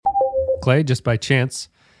Clay, just by chance,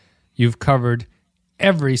 you've covered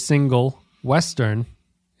every single Western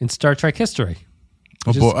in Star Trek history.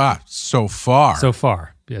 Oh boy, so far. So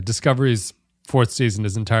far. Yeah, Discovery's 4th season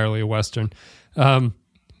is entirely a Western.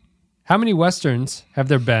 How many Westerns have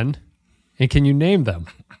there been, and can you name them?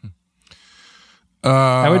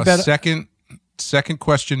 I would bet second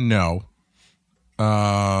question, no.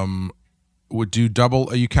 Would do double?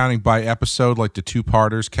 Are you counting by episode, like the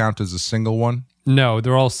 2-parters count as a single one? No,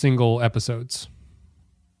 they're all single episodes.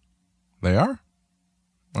 They are?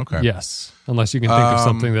 Okay. Yes, unless you can think of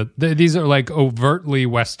something that... these are like overtly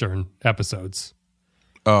Western episodes.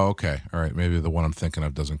 Oh, okay. All right. Maybe the one I'm thinking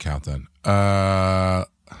of doesn't count then.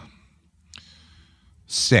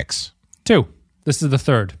 6. 2. This is the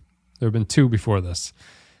 3rd. There have been 2 before this.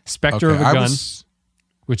 Spectre of a Gun,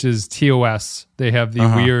 which is TOS. They have the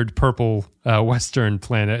weird purple Western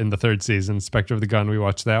planet in the 3rd season. Spectre of the Gun, we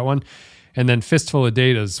watched that one. And then Fistful of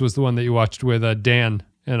Datas was the one that you watched with Dan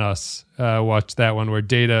and us. Watched that one where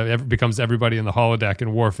Data becomes everybody in the holodeck,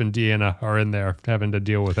 and Worf and Deanna are in there having to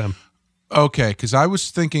deal with him. Okay, because I was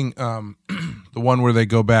thinking the one where they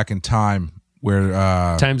go back in time, where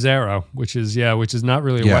Time's Arrow, which is not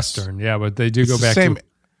really a Western, but they do go back to.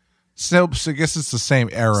 So I guess it's the same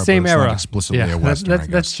era, but it's era. not explicitly a Western.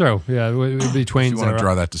 That's true. Yeah, it would be Twain's if you want era. to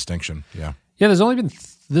draw that distinction, yeah. Yeah, there's only been.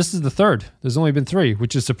 This is the 3rd. There's only been 3,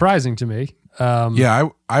 which is surprising to me.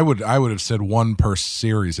 I would have said 1 per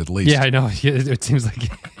series at least. Yeah, I know. It seems like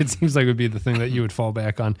it would be the thing that you would fall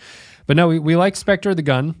back on. But no, we like Spectre of the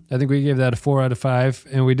Gun. I think we gave that a 4 out of 5,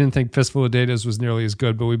 and we didn't think Fistful of Datas was nearly as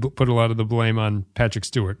good, but we put a lot of the blame on Patrick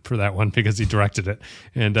Stewart for that one because he directed it,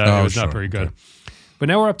 and it was not very good. Okay. But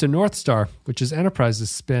now we're up to North Star, which is Enterprise's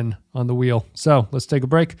spin on the wheel. So let's take a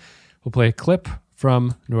break. We'll play a clip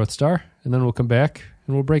from North Star, and then we'll come back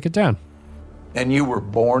and we'll break it down. And you were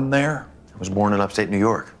born there? I was born in upstate New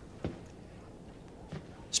York.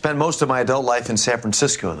 Spent most of my adult life in San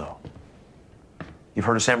Francisco, though. You've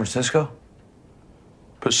heard of San Francisco?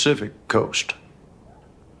 Pacific Coast.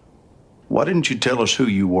 Why didn't you tell us who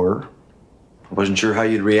you were? I wasn't sure how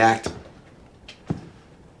you'd react.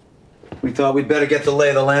 We thought we'd better get the lay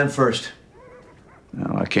of the land first.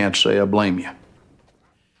 No, I can't say I blame you.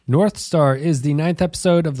 North Star is the 9th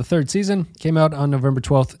episode of the 3rd season. Came out on November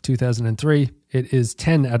 12th, 2003. It is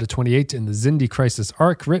 10 out of 28 in the Xindi Crisis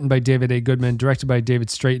arc, written by David A. Goodman, directed by David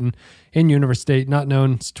Straighten, in Universe Date, not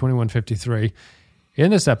known, it's 2153.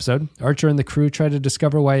 In this episode, Archer and the crew try to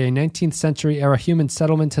discover why a 19th century era human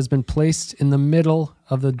settlement has been placed in the middle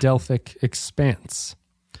of the Delphic expanse.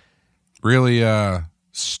 Really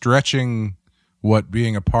stretching what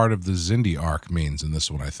being a part of the Xindi arc means in this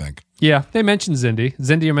one, I think. Yeah, they mentioned Xindi.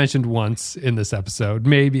 Xindi are mentioned once in this episode.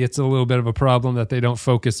 Maybe it's a little bit of a problem that they don't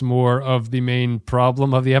focus more of the main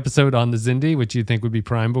problem of the episode on the Xindi, which you'd think would be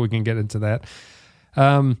prime, but we can get into that.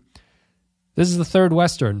 This is the 3rd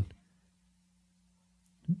Western.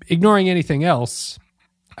 Ignoring anything else,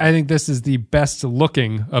 I think this is the best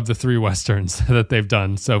looking of the 3 Westerns that they've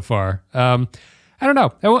done so far. I don't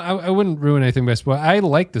know. I wouldn't ruin anything by spoil. I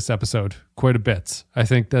like this episode quite a bit. I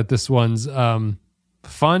think that this one's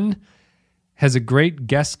fun, has a great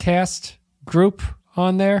guest cast group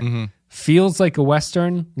on there, feels like a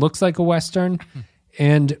Western, looks like a Western,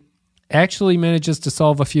 and actually manages to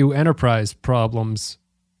solve a few Enterprise problems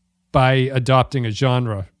by adopting a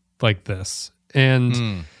genre like this.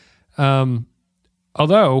 And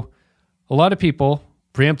although a lot of people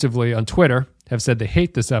preemptively on Twitter have said they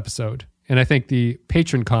hate this episode, and I think the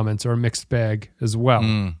patron comments are a mixed bag as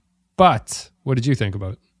well. But what did you think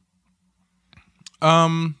about it?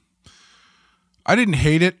 I didn't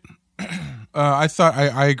hate it. I thought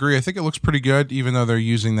I agree. I think it looks pretty good, even though they're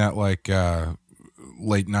using that like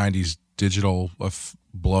late 90s digital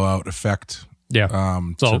blowout effect. Yeah,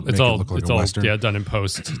 it's all Western. done in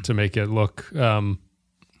post to make it look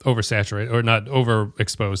oversaturated or not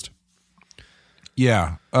overexposed.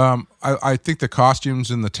 Yeah, I think the costumes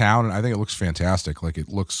in the town, and I think it looks fantastic. Like it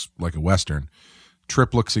looks like a Western.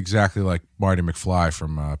 Trip looks exactly like Marty McFly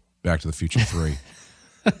from Back to the Future 3.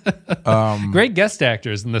 Great guest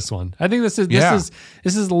actors in this one. I think this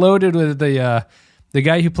is loaded with the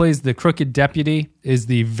guy who plays the crooked deputy is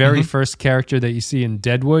the very first character that you see in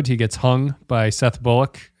Deadwood. He gets hung by Seth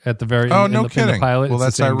Bullock at the very no in kidding. the pilot. Well,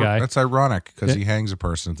 it's the same guy. That's ironic because he hangs a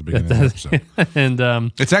person at the beginning of the episode.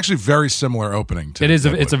 And it's actually very similar opening to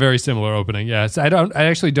It's a very similar opening. Yeah, I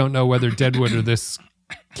actually don't know whether Deadwood or this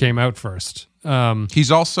came out first.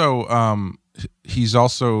 He's also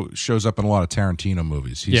shows up in a lot of Tarantino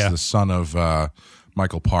movies. He's the son of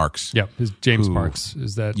Michael Parks. Yep, James Parks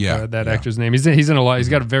is that actor's name. He's in a lot. He's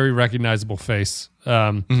got a very recognizable face.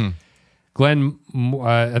 Glenn,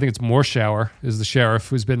 I think it's Morshower, is the sheriff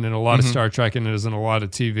who's been in a lot of Star Trek and is in a lot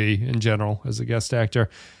of TV in general as a guest actor.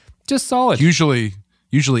 Just solid. Usually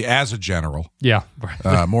as a general. Yeah.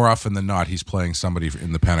 More often than not, he's playing somebody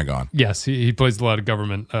in the Pentagon. Yes, he plays a lot of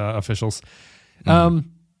government officials. Yeah,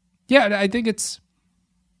 I think it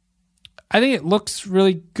looks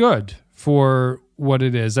really good for what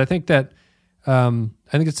it is. I think that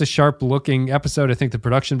I think it's a sharp looking episode. I think the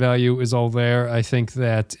production value is all there. I think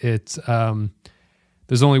that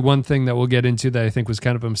there's only one thing that we'll get into that I think was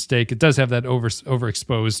kind of a mistake. It does have that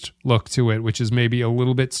overexposed look to it, which is maybe a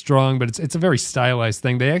little bit strong, but it's a very stylized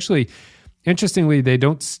thing. They actually, interestingly, they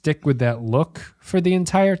don't stick with that look for the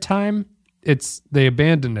entire time. They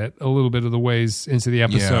abandon it a little bit of the ways into the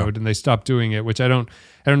episode, and they stop doing it, which I don't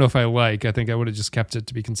know if I like. I think I would have just kept it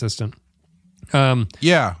to be consistent.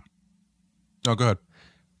 Yeah. Oh, go ahead.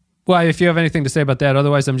 Well, if you have anything to say about that,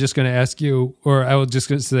 otherwise I'm just going to ask you, or I will just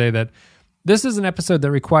going to say that this is an episode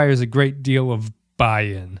that requires a great deal of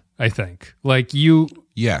buy-in, I think. Like you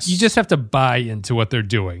just have to buy into what they're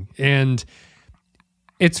doing. And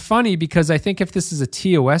it's funny because I think if this is a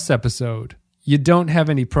TOS episode, you don't have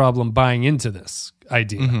any problem buying into this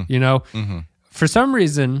idea, you know? For some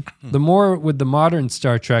reason, the more with the modern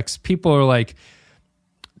Star Treks, people are like,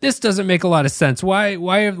 this doesn't make a lot of sense. Why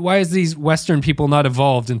is these Western people not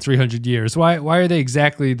evolved in 300 years? Why are they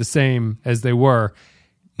exactly the same as they were?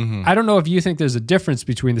 I don't know if you think there's a difference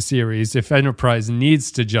between the series, if Enterprise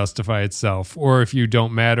needs to justify itself, or if you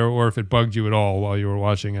don't matter, or if it bugged you at all while you were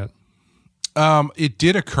watching it. It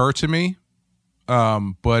did occur to me,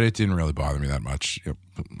 but it didn't really bother me that much. I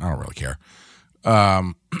don't really care.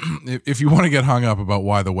 If you want to get hung up about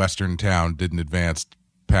why the Western town didn't advance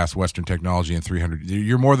past Western technology in 300,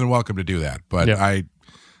 you're more than welcome to do that. But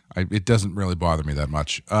it doesn't really bother me that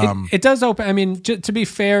much. It does open. I mean, to be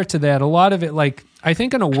fair to that, a lot of it, like, I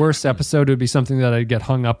think in a worse episode, it would be something that I'd get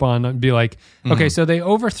hung up on and be like, okay, so they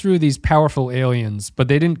overthrew these powerful aliens, but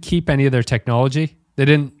they didn't keep any of their technology. They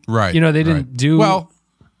didn't, they didn't do. Well,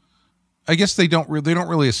 I guess they don't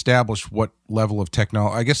really establish what level of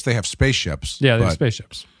technology. I guess they have spaceships. Yeah, they have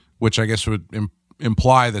spaceships, which I guess would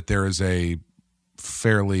imply that there is a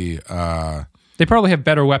fairly. They probably have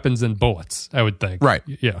better weapons than bullets, I would think. Right.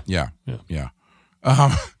 Yeah.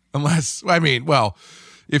 Unless, I mean, well,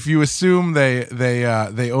 if you assume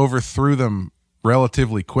they overthrew them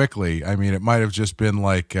relatively quickly, I mean, it might have just been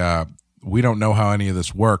like, we don't know how any of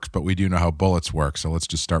this works, but we do know how bullets work, so let's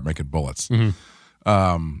just start making bullets.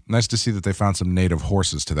 Nice to see that they found some native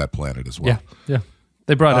horses to that planet as well. Yeah.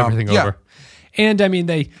 They brought everything over. And I mean,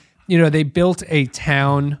 they built a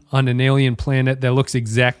town on an alien planet that looks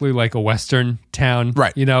exactly like a Western town.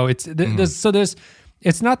 Right. It's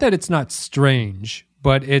it's not that it's not strange,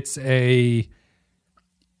 but it's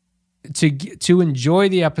to enjoy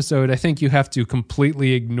the episode, I think you have to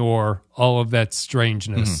completely ignore all of that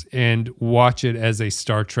strangeness and watch it as a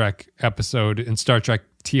Star Trek episode, and Star Trek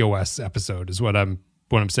TOS episode is what I'm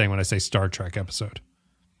saying when I say Star Trek episode.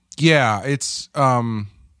 Yeah, it's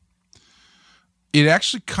it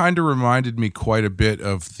actually kind of reminded me quite a bit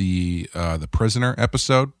of the Prisoner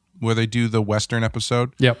episode where they do the Western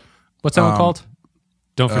episode. Yep. What's that one called?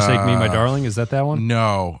 Don't Forsake Me, My Darling. Is that one?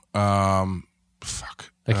 No.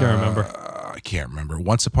 Fuck. I can't remember. I can't remember.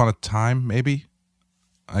 Once Upon a Time, maybe?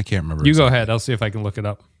 I can't remember. You go ahead. I'll see if I can look it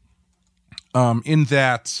up. In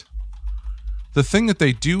that, the thing that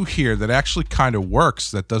they do here that actually kind of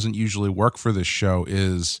works, that doesn't usually work for this show,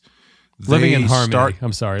 is Living in Harmony.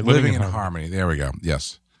 I'm sorry. Living in Harmony. There we go.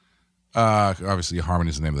 Yes. Obviously,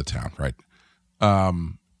 Harmony is the name of the town, right?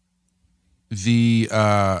 The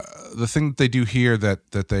thing that they do here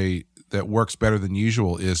that works better than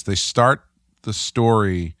usual is they start the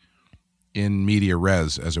story in media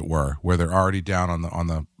res, as it were, where they're already down on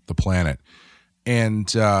the planet.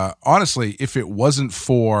 And honestly, if it wasn't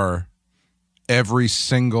for every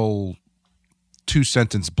single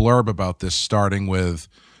 2-sentence blurb about this, starting with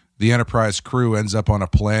the Enterprise crew ends up on a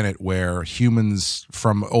planet where humans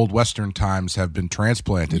from old Western times have been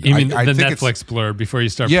transplanted. You mean the Netflix blurb before you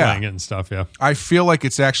start playing it and stuff, yeah. I feel like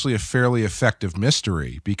it's actually a fairly effective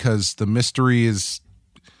mystery, because the mystery is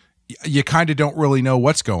you kind of don't really know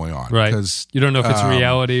what's going on. Right. You don't know if it's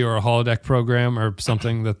reality or a holodeck program or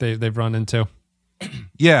something that they've run into.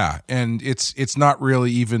 Yeah, and it's not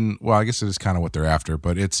really even, well, I guess it is kind of what they're after,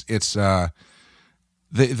 but it's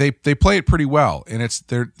they play it pretty well, and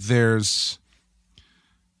there's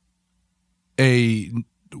a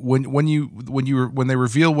when they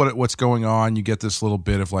reveal what's going on, you get this little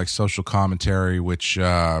bit of like social commentary, which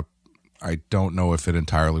I don't know if it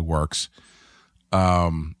entirely works.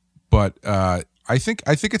 But I think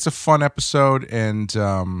it's a fun episode, and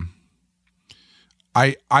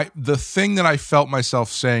the thing that I felt myself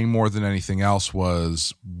saying more than anything else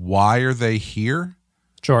was, why are they here?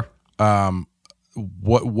 Sure.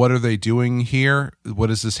 What are they doing here? What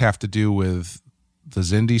does this have to do with the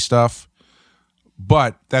Xindi stuff?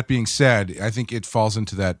 But that being said, I think it falls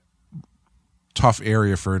into that tough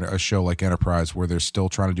area for a show like Enterprise, where they're still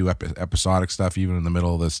trying to do episodic stuff, even in the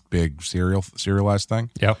middle of this big serialized thing.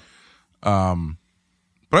 Yep. But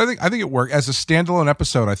I think it worked as a standalone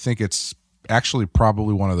episode. I think it's actually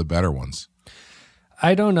probably one of the better ones.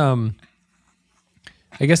 I don't.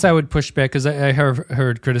 I guess I would push back because I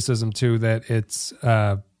heard criticism too that it's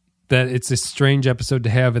a strange episode to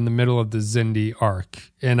have in the middle of the Xindi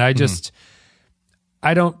arc, and I just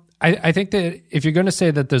I don't. I think that if you're going to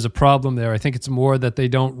say that there's a problem there, I think it's more that they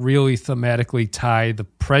don't really thematically tie the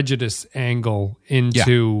prejudice angle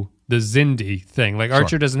into the Xindi thing. Like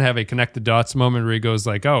Archer doesn't have a connect the dots moment where he goes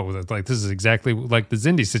like, "Oh, like this is exactly like the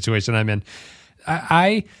Xindi situation I'm in."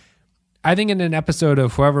 I think in an episode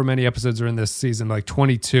of however many episodes are in this season, like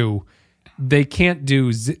 22, they can't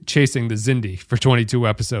do chasing the Xindi for 22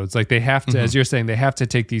 episodes. Like they have to, as you're saying, they have to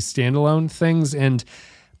take these standalone things. And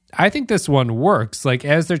I think this one works. Like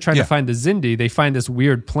as they're trying to find the Xindi, they find this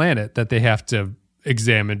weird planet that they have to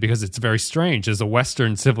examine because it's very strange. There's a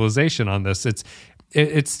Western civilization on this.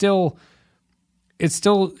 It still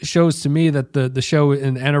shows to me that the show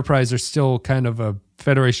and Enterprise are still kind of a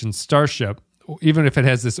Federation starship. Even if it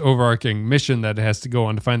has this overarching mission that it has to go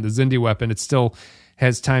on to find the Xindi weapon, it still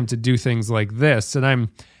has time to do things like this. And I'm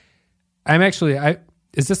actually,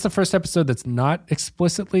 is this the first episode that's not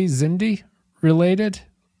explicitly Xindi related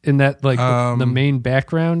in that like the main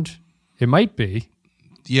background? It might be.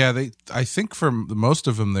 Yeah, I think for most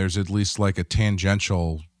of them, there's at least like a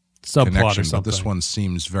tangential subplot connection, or something. but this one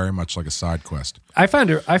seems very much like a side quest. I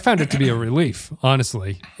found it to be a relief,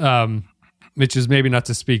 honestly. Which is maybe not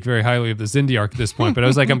to speak very highly of the Xindi arc at this point, but I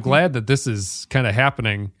was like, I'm glad that this is kind of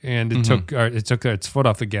happening, and it took its foot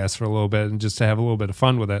off the gas for a little bit, and just to have a little bit of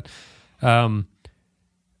fun with it.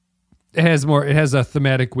 It has a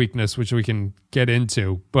thematic weakness which we can get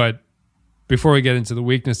into, but before we get into the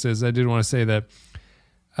weaknesses, I did want to say that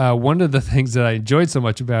one of the things that I enjoyed so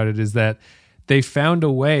much about it is that they found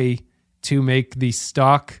a way to make the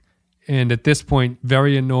stock and at this point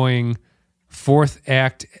very annoying fourth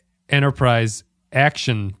act Enterprise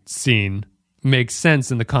action scene makes sense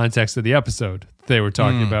in the context of the episode they were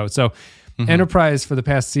talking about. So Enterprise for the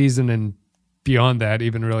past season and beyond that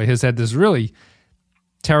even really has had this really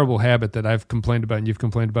terrible habit that I've complained about and you've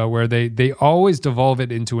complained about where they always devolve it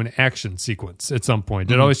into an action sequence at some point.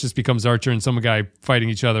 It always just becomes Archer and some guy fighting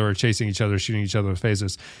each other or chasing each other, shooting each other with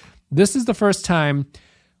phasers. This is the first time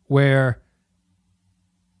where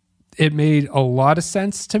it made a lot of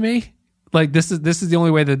sense to me. Like this is the only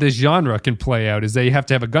way that this genre can play out is that you have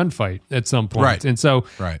to have a gunfight at some point. Right. And so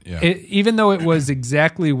even though it was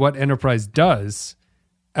exactly what Enterprise does,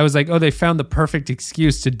 I was like, oh, they found the perfect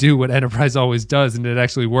excuse to do what Enterprise always does, and it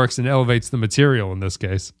actually works and elevates the material in this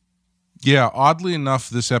case. Yeah, oddly enough,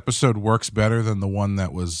 this episode works better than the one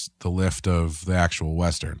that was the lift of the actual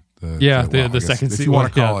Western. The second season. If you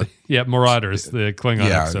want to call it. Yeah, Marauders, the Klingon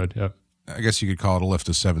episode. Yeah. I guess you could call it a lift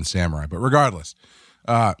of Seven Samurai, but regardless,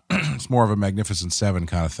 it's more of a Magnificent Seven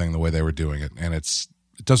kind of thing the way they were doing it, and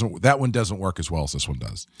that one doesn't work as well as this one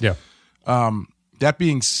does. Yeah. That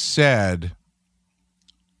being said,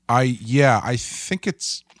 I think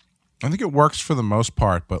it works for the most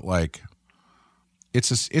part, but like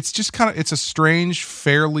it's a strange,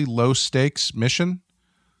 fairly low stakes mission,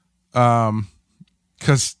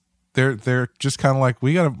 because they're just kind of like,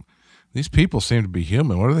 these people seem to be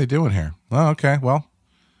human. What are they doing here? Oh, okay, well,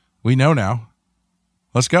 we know now.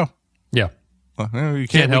 Let's go. Yeah. We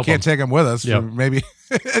can't take them with us. Yep. Maybe.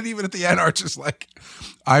 And even at the end, Archer's like,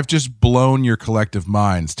 I've just blown your collective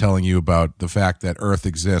minds telling you about the fact that Earth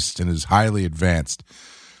exists and is highly advanced.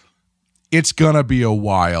 It's going to be a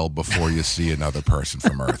while before you see another person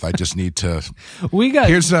from Earth. I just need to. We got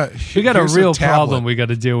a real problem we got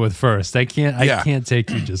to deal with first. I can't take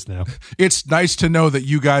you just now. It's nice to know that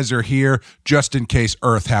you guys are here just in case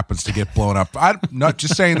Earth happens to get blown up. I'm not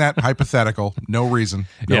just saying that, hypothetical. No reason.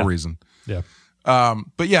 Yeah.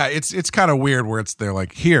 But yeah, it's kind of weird where they're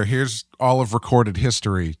like, here's all of recorded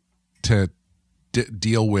history to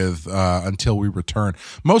deal with until we return.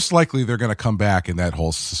 Most likely they're going to come back and that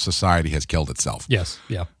whole society has killed itself. Yes.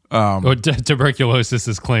 Yeah. Tuberculosis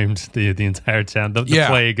has claimed the entire town. The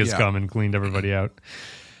plague has come and cleaned everybody out.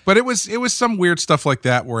 But it was some weird stuff like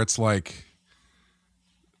that where it's like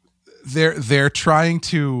they're trying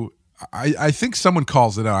to. I think someone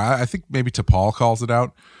calls it out. I think maybe T'Pol calls it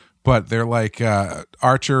out. but they're like,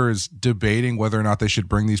 Archer is debating whether or not they should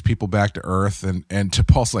bring these people back to Earth, and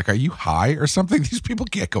T'Pol's like, are you high or something? These people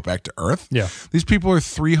can't go back to Earth. Yeah. These people are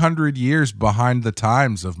 300 years behind the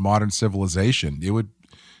times of modern civilization.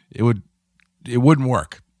 It wouldn't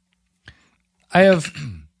work. I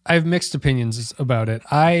have mixed opinions about it.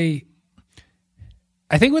 I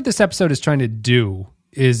think what this episode is trying to do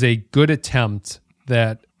is a good attempt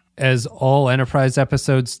that, as all Enterprise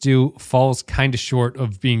episodes do, falls kind of short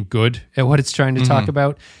of being good at what it's trying to talk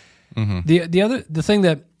about. The thing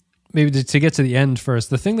that, maybe to get to the end first,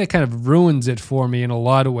 the thing that kind of ruins it for me in a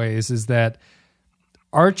lot of ways is that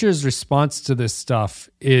Archer's response to this stuff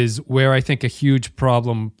is where I think a huge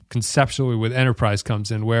problem conceptually with Enterprise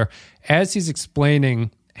comes in, where as he's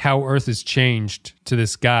explaining how Earth has changed to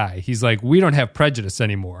this guy, he's like, we don't have prejudice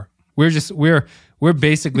anymore. We're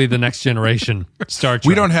basically the next generation Star Trek.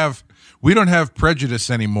 We don't have prejudice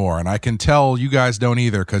anymore, and I can tell you guys don't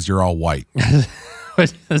either because you're all white.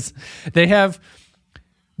 They have.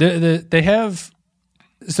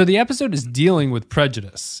 So the episode is dealing with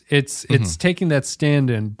prejudice. It's taking that stand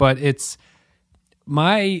in, but it's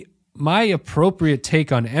my appropriate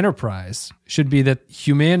take on Enterprise should be that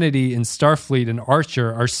humanity in Starfleet and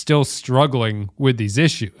Archer are still struggling with these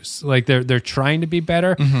issues. Like they're trying to be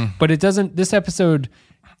better, but it doesn't. This episode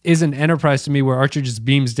isn't Enterprise to me, where Archer just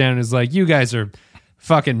beams down and is like, "You guys are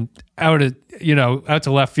fucking out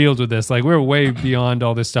to left field with this. Like we're way beyond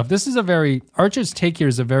all this stuff." This is Archer's take here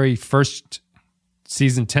is a very first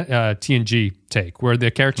season TNG take, where the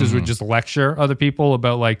characters would just lecture other people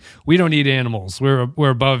about like, we don't eat animals. We're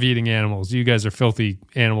above eating animals. You guys are filthy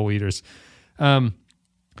animal eaters.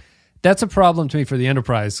 That's a problem to me for the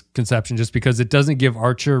Enterprise conception, just because it doesn't give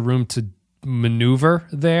Archer room to maneuver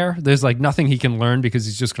there. There's like nothing he can learn because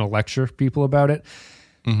he's just going to lecture people about it.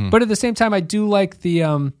 But at the same time, I do like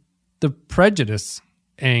the prejudice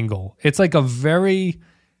angle. It's like a very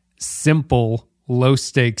simple, low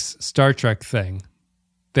stakes Star Trek thing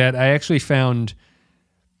that I actually found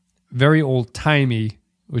very old timey,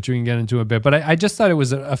 which we can get into a bit. But I just thought it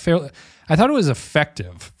was I thought it was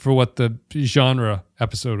effective for what the genre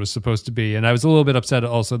episode was supposed to be. And I was a little bit upset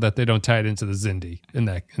also that they don't tie it into the Xindi in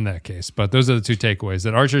that case. But those are the two takeaways,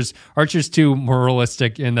 that Archer's too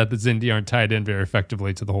moralistic and that the Xindi aren't tied in very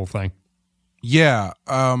effectively to the whole thing. Yeah.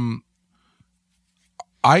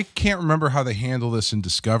 I can't remember how they handle this in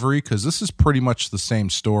Discovery, because this is pretty much the same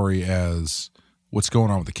story as what's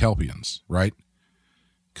going on with the Kelpians, right?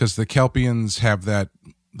 Because the Kelpians have the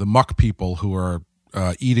muck people who are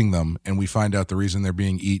eating them, and we find out the reason they're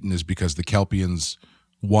being eaten is because the Kelpians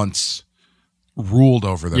once ruled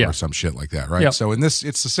over them or some shit like that, right? Yep. So it's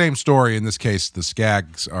the same story. In this case, the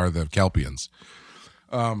Skags are the Kelpians.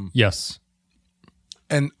 Yes.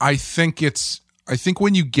 And I think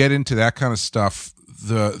when you get into that kind of stuff,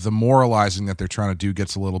 the moralizing that they're trying to do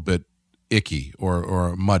gets a little bit icky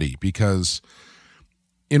or muddy, because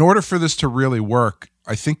in order for this to really work,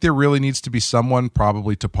 I think there really needs to be someone,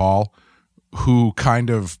 probably T'Pol, who kind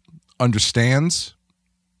of understands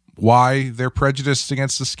why they're prejudiced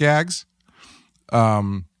against the Skags.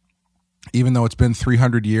 Even though it's been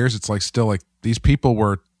 300 years, it's like still like these people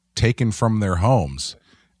were taken from their homes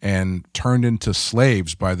and turned into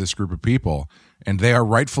slaves by this group of people, and they are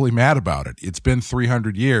rightfully mad about it. It's been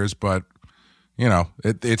 300 years, but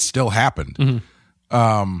it still happened.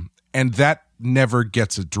 And that never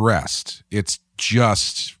gets addressed. It's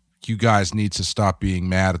just, you guys need to stop being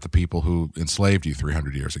mad at the people who enslaved you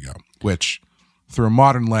 300 years ago, which through a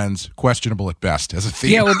modern lens, questionable at best as a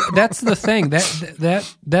theme. Yeah, well, that's the thing.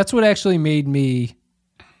 That's what actually made me,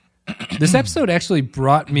 this episode actually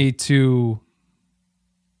brought me to,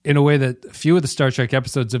 in a way that a few of the Star Trek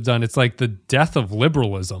episodes have done, it's like the death of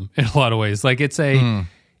liberalism in a lot of ways. Like this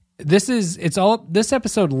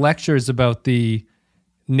episode lectures about the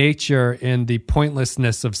nature and the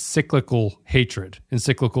pointlessness of cyclical hatred and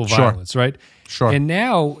cyclical violence, right? Sure. And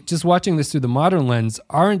now, just watching this through the modern lens,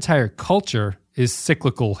 our entire culture is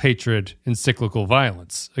cyclical hatred and cyclical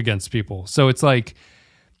violence against people. So it's like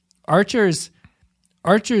Archer's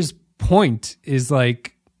point is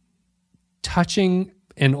like touching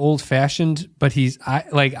and old-fashioned, but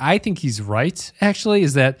I think he's right, actually,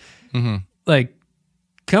 is that like,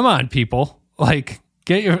 come on, people, like,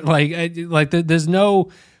 get your there's no,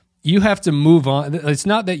 you have to move on. It's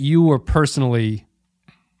not that you were personally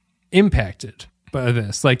impacted by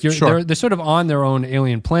this. Like they're sort of on their own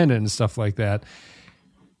alien planet and stuff like that.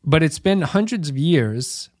 But it's been hundreds of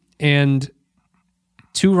years, and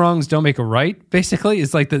two wrongs don't make a right, basically,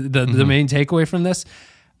 is like the main takeaway from this.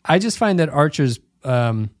 I just find that Archer's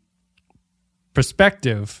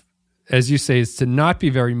perspective, as you say, is to not be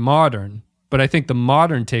very modern, but I think the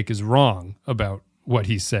modern take is wrong about what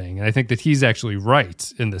he's saying. And I think that he's actually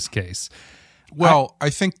right in this case. Well,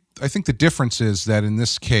 I think the difference is that in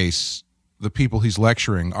this case, the people he's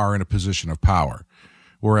lecturing are in a position of power,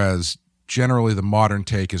 whereas generally the modern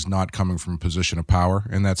take is not coming from a position of power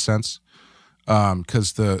in that sense.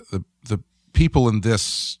 Because the people in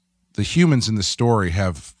this, the humans in this story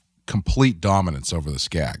have complete dominance over the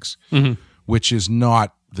Skags, which is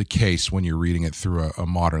not the case when you're reading it through a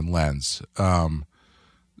modern lens.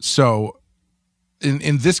 So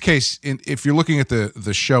in this case, if you're looking at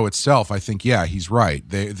the show itself, I think, yeah, he's right.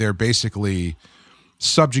 They're basically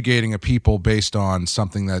subjugating a people based on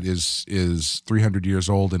something that is 300 years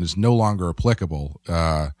old and is no longer applicable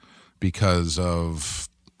because of,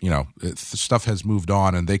 stuff has moved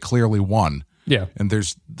on and they clearly won. Yeah. And the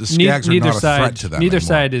Skags are not a threat to them Neither anymore.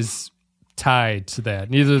 side is tied to that.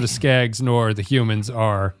 Neither the Skags nor the humans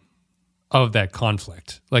are of that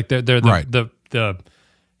conflict. Like they're the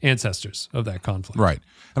ancestors of that conflict. Right.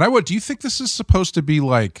 And do you think this is supposed to be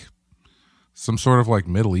like some sort of like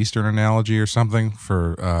Middle Eastern analogy or something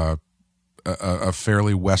for a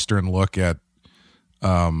fairly Western look at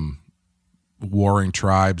warring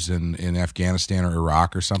tribes in Afghanistan or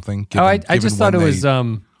Iraq or something? I just thought it was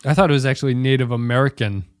I thought it was actually Native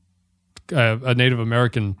American, a Native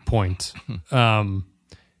American point.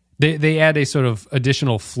 They add a sort of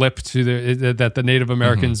additional flip to that the Native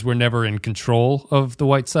Americans were never in control of the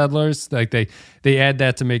white settlers. Like they add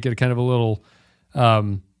that to make it kind of a little,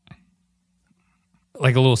 like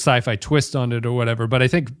a little sci-fi twist on it or whatever. But I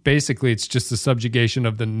think basically it's just the subjugation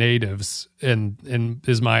of the natives, and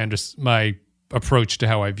is my approach to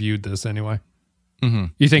how I viewed this anyway.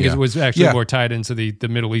 You think it was actually more tied into the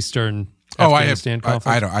Middle Eastern Afghanistan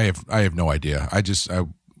conflict? I have no idea. I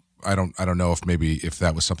don't know if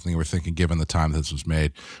that was something they were thinking given the time this was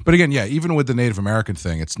made. But again, yeah, even with the Native American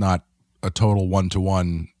thing, it's not a total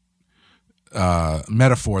one-to-one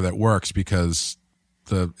metaphor that works because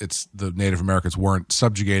the Native Americans weren't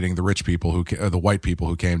subjugating the rich people the white people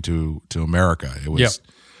who came to America. It was,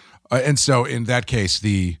 and so in that case,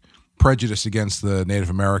 the prejudice against the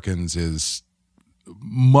Native Americans is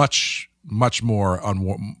much less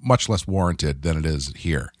warranted than it is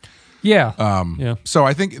here. Yeah. So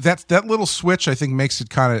I think that little switch, I think, makes it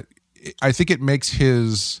I think it makes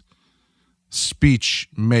his speech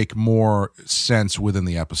make more sense within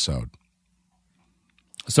the episode.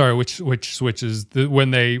 Sorry, which switches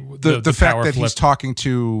when the fact that he's talking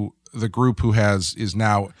to the group who is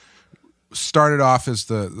now started off as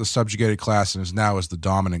the subjugated class and is now as the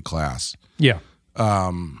dominant class. Yeah.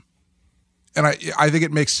 And I think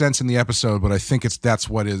it makes sense in the episode, but I think that's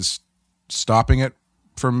what is stopping it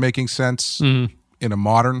from making sense in a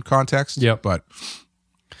modern context. Yeah. But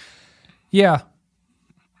yeah.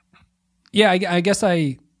 I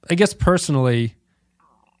guess personally,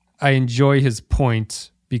 I enjoy his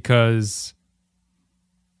point because.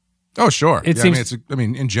 Oh, sure. It seems.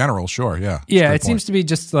 In general, sure. Yeah. Yeah. It seems to be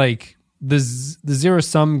just like the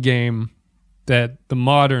zero-sum game that the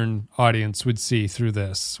modern audience would see through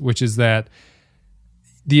this, which is that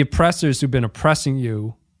the oppressors who've been oppressing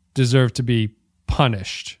you deserve to be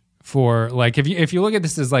punished for, like, if you look at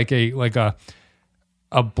this as like a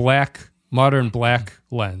modern black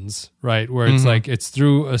lens, right? Where it's like it's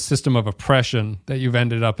through a system of oppression that you've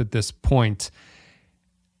ended up at this point.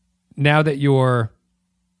 Now to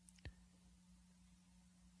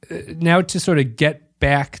sort of get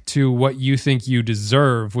back to what you think you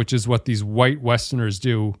deserve, which is what these white Westerners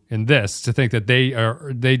do in this, to think that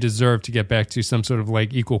they deserve to get back to some sort of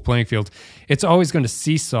like equal playing field. It's always going to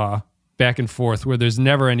seesaw back and forth where there's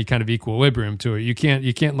never any kind of equilibrium to it. You can't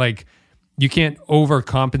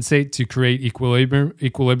overcompensate to create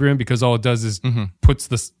equilibrium because all it does is puts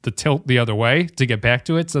the tilt the other way to get back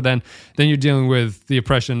to it. So then you're dealing with the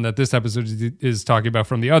oppression that this episode is talking about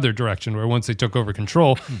from the other direction, where once they took over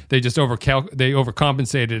control, they just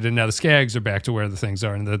overcompensated, and now the Skags are back to where the things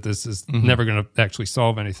are, and that this is never going to actually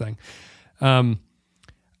solve anything. I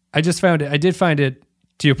did find it,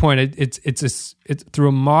 to your point, it's through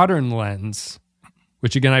a modern lens,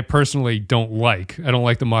 which again, I personally don't like. I don't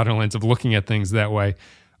like the modern lens of looking at things that way.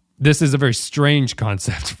 This is a very strange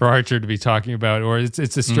concept for Archer to be talking about, or it's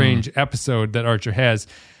a strange episode that Archer has.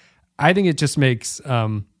 I think it just makes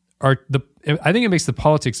I think it makes the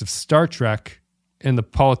politics of Star Trek and the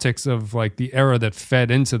politics of like the era that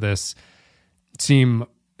fed into this seem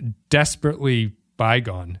desperately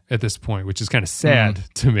bygone at this point, which is kind of sad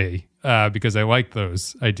to me because I like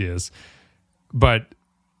those ideas, but.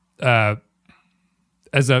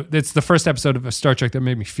 It's the first episode of a Star Trek that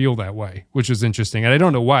made me feel that way, which was interesting. And I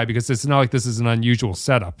don't know why, because it's not like this is an unusual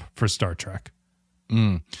setup for Star Trek.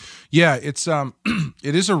 Yeah, it's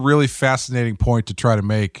it is a really fascinating point to try to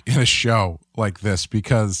make in a show like this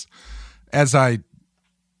because, as I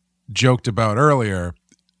joked about earlier,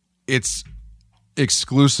 it's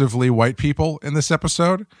exclusively white people in this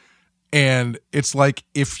episode, and it's like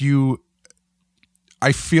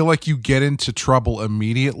I feel like you get into trouble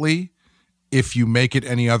immediately if you make it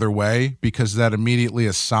any other way, because that immediately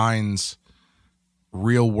assigns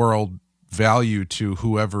real world value to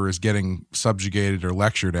whoever is getting subjugated or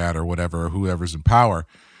lectured at or whatever, or whoever's in power.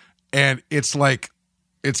 And it's like,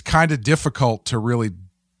 it's kind of difficult to really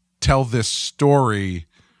tell this story.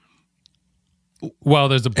 Well,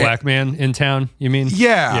 there's a black man in town, you mean?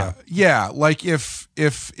 Yeah. Like if the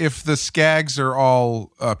Skags are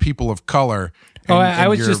all people of color. I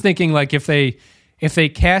was just thinking, like, if they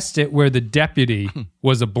cast it where the deputy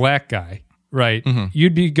was a black guy, right?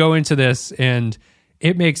 You'd be go into this, and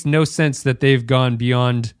it makes no sense that they've gone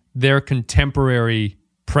beyond their contemporary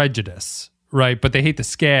prejudice, right? But they hate the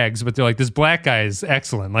Skags, but they're like, this black guy is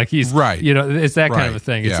excellent. Like, he's right. It's that kind of a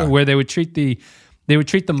thing. It's where they would treat the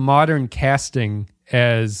modern casting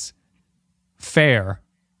as fair,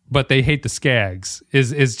 but they hate the Skags.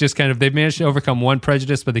 Is just kind of, they've managed to overcome one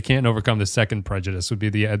prejudice, but they can't overcome the second prejudice. Would be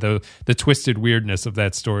the twisted weirdness of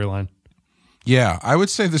that storyline. Yeah, I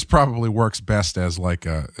would say this probably works best as like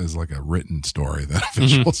a written story than a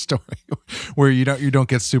visual story, where you don't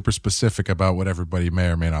get super specific about what everybody may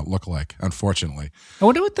or may not look like. Unfortunately, I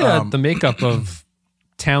wonder what the makeup of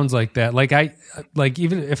towns like that. Like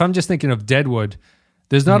even if I'm just thinking of Deadwood,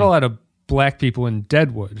 there's not a lot of black people in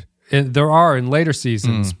Deadwood. There are in later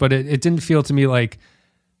seasons, but it didn't feel to me like,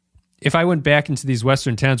 if I went back into these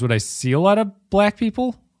Western towns, would I see a lot of black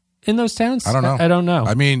people in those towns? I don't know. I don't know.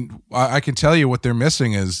 I mean, I can tell you what they're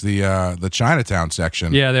missing is the Chinatown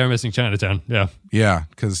section. Yeah, they're missing Chinatown. Yeah. Yeah,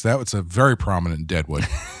 because that was a very prominent in Deadwood.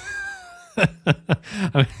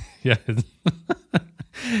 Yeah.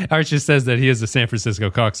 Archie says that he is a San Francisco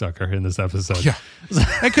cocksucker in this episode. Yeah.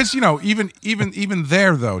 Because, even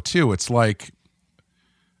there, though, too, it's like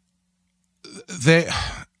they,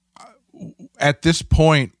 at this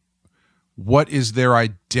point, what is their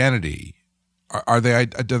identity? Are they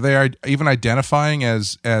even identifying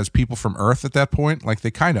as people from Earth at that point? Like,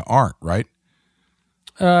 they kind of aren't, right?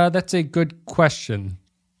 That's a good question.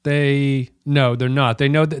 They're not.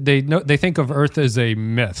 They think of Earth as a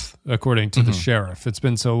myth, according to the sheriff. It's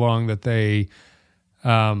been so long that they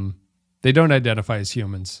don't identify as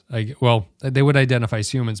humans. They would identify as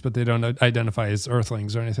humans, but they don't identify as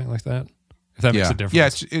Earthlings or anything like that. If that makes a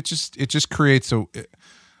difference. Yeah, it just creates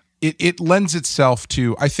it lends itself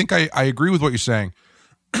to, I think I agree with what you're saying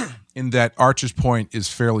in that Archer's point is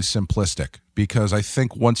fairly simplistic, because I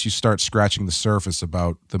think once you start scratching the surface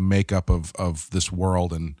about the makeup of this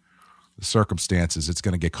world and the circumstances, it's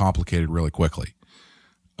going to get complicated really quickly.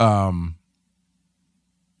 But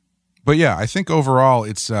yeah, I think overall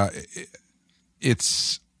it's a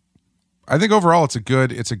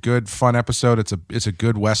good fun episode. It's a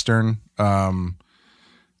good Western.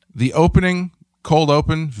 The opening, cold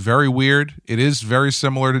open, very weird. It is very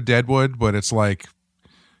similar to Deadwood, but it's like,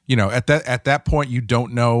 at that point you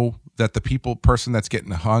don't know that the person that's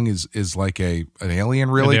getting hung is like an alien,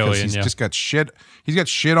 really, because he's just got shit. He's got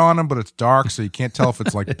shit on him, but it's dark, so you can't tell if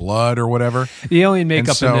it's like blood or whatever. The alien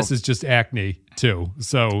makeup in this is just acne too.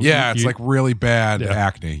 So yeah, it's like really bad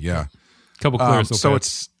acne. Yeah, couple clears. So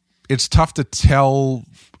it's tough to tell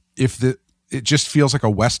if it just feels like a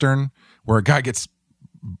Western where a guy gets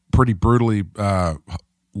pretty brutally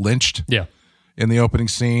lynched. Yeah. In the opening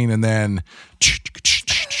scene, and then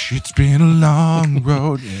it's been a long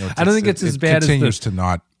road. I don't think it's as bad continues to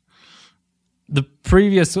not. The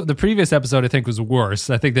previous episode, I think, was worse.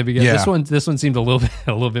 I think they began this one seemed a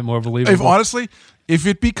little bit more believable. Honestly, if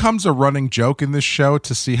it becomes a running joke in this show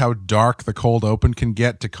to see how dark the cold open can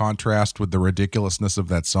get to contrast with the ridiculousness of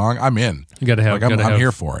that song, I'm in. You gotta have. I'm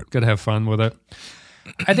here for it. Gotta have fun with it.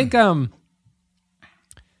 I think.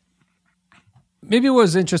 Maybe what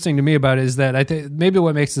was interesting to me about it is that I think maybe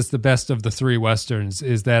what makes this the best of the three Westerns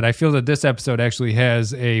is that I feel that this episode actually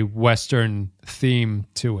has a Western theme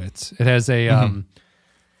to it. It has a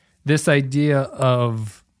this idea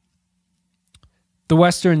of the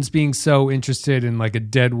Westerns being so interested in like a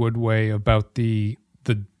Deadwood way about the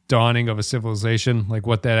dawning of a civilization, like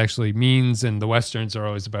what that actually means, and the Westerns are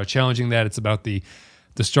always about challenging that. It's about the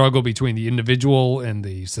struggle between the individual and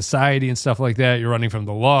the society and stuff like that. You're running from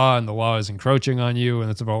the law, and the law is encroaching on you,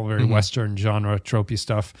 and it's all very Western genre tropey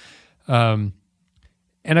stuff. And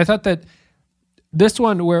I thought that this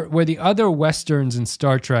one, where the other Westerns in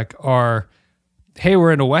Star Trek are, hey,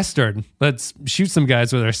 we're in a Western, let's shoot some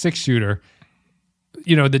guys with our 6-shooter.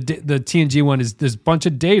 you know, the TNG one is there's a bunch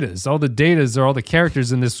of datas. All the datas are all the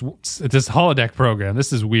characters in this holodeck program.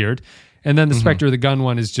 This is weird. And then the Spectre of the Gun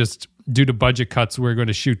one is just due to budget cuts, we're going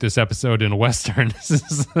to shoot this episode in a Western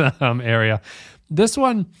area. This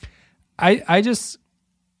one, I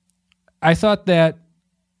thought that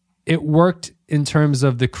it worked in terms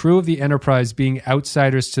of the crew of the Enterprise being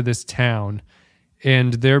outsiders to this town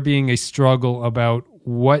and there being a struggle about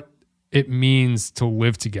what it means to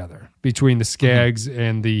live together between the Skags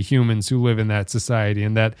and the humans who live in that society,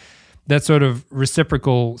 and that sort of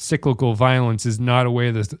reciprocal cyclical violence is not a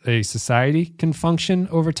way that a society can function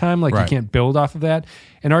over time. Like you can't build off of that.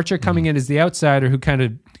 And Archer coming in as the outsider who kind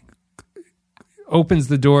of opens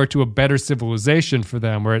the door to a better civilization for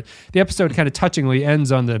them, where the episode kind of touchingly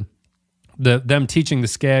ends on them teaching the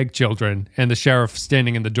Skag children and the sheriff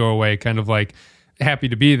standing in the doorway kind of like happy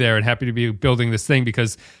to be there and happy to be building this thing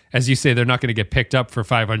because, as you say, they're not going to get picked up for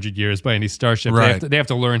 500 years by any starship. Right. They have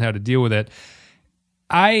to learn how to deal with it.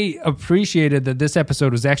 I appreciated that this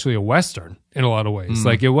episode was actually a Western in a lot of ways.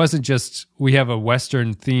 Like it wasn't just we have a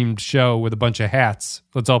Western themed show with a bunch of hats.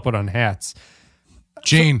 Let's all put on hats.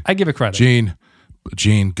 Gene, So I give it credit. Gene,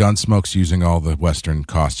 Gunsmoke's using all the Western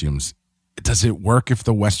costumes. Does it work if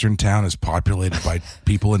the Western town is populated by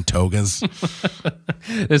people in togas?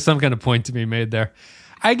 There's some kind of point to be made there.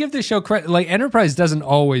 I give the show credit. Like Enterprise doesn't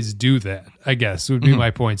always do that, I guess, would be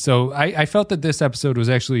my point. So I felt that this episode was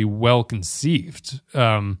actually well conceived.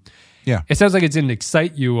 Yeah. It sounds like it didn't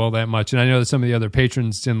excite you all that much. And I know that some of the other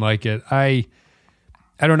patrons didn't like it. I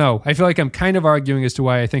don't know. I feel like I'm kind of arguing as to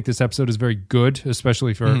why I think this episode is very good,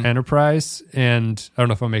 especially for Enterprise. And I don't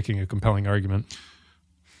know if I'm making a compelling argument.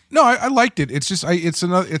 No, I liked it. It's just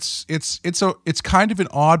it's kind of an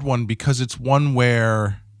odd one because it's one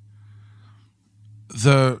where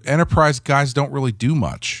the Enterprise guys don't really do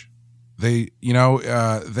much. They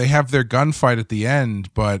have their gunfight at the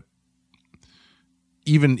end, but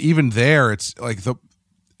even there, it's like the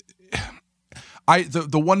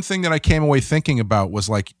one thing that I came away thinking about was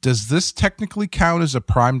like, does this technically count as a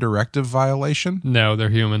Prime Directive violation? No, they're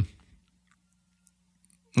human.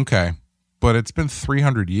 Okay. But it's been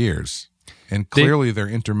 300 years, and clearly they're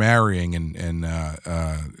intermarrying and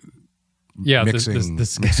mixing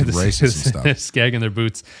races and stuff. Skagging their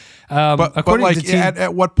boots. But like,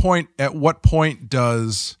 at what point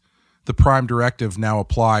does the Prime Directive now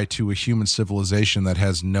apply to a human civilization that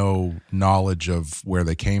has no knowledge of where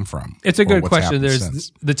they came from? It's a good question. There's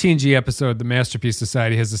since? the TNG episode, The Masterpiece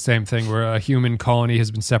Society, has the same thing where a human colony has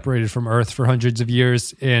been separated from Earth for hundreds of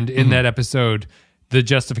years, and in that episode, the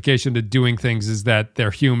justification to doing things is that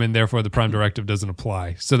they're human, therefore the Prime Directive doesn't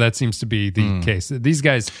apply. So that seems to be the case. These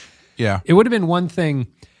guys, it would have been one thing.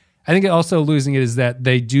 I think also losing it is that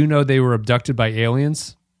they do know they were abducted by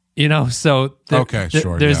aliens, so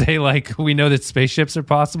there's a, like, we know that spaceships are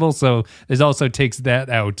possible. So there's also takes that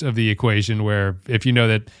out of the equation where if you know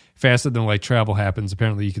that faster than light travel happens,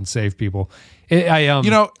 apparently you can save people.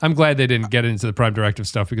 I'm glad they didn't get into the Prime Directive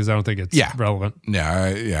stuff because I don't think it's relevant.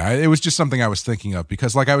 It was just something I was thinking of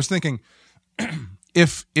because, like, I was thinking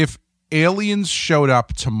if aliens showed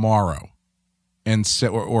up tomorrow and said,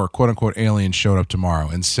 or quote unquote aliens showed up tomorrow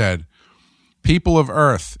and said, "People of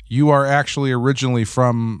Earth, you are actually originally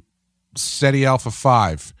from SETI Alpha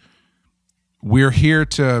 5. We're here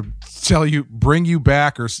to tell you, bring you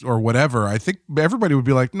back or whatever," I think everybody would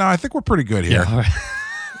be like, "No, I think we're pretty good here."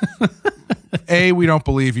 Yeah. A, we don't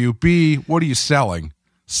believe you. B, what are you selling?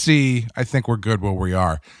 C, I think we're good where we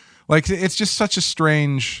are. Like, it's just such a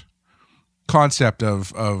strange concept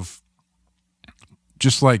of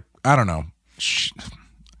just like, I don't know.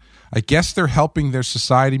 I guess they're helping their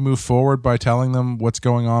society move forward by telling them what's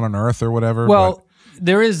going on Earth or whatever. Well,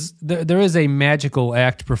 there is a magical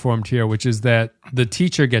act performed here, which is that the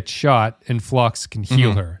teacher gets shot and Phlox can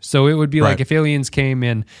heal her. So it would be like if aliens came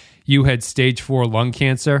in, you had stage 4 lung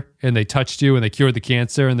cancer and they touched you and they cured the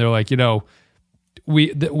cancer and they're like,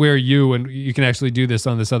 we're you and you can actually do this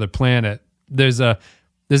on this other planet. There's a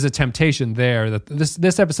temptation there that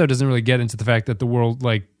this episode doesn't really get into the fact that the world,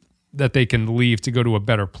 like, that they can leave to go to a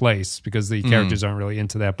better place because the characters aren't really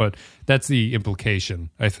into that, but that's the implication,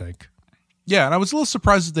 I think. Yeah, and I was a little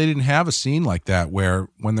surprised that they didn't have a scene like that where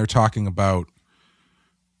when they're talking about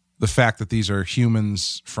the fact that these are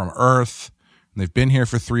humans from Earth and they've been here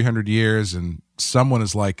for 300 years and someone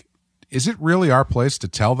is like, is it really our place to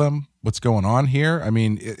tell them what's going on here? I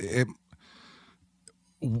mean,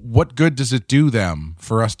 what good does it do them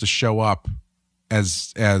for us to show up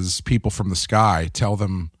as people from the sky, tell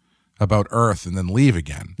them about Earth and then leave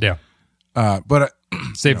again? Yeah. But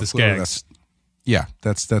save the Skags.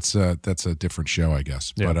 That's a different show, I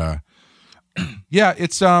guess. Yeah. But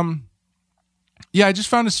it's Yeah, I just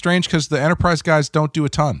found it strange because the Enterprise guys don't do a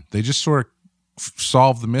ton. They just sort of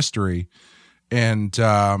solve the mystery and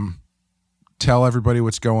tell everybody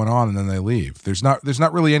what's going on, and then they leave. There's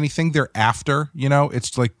not really anything they're after. You know,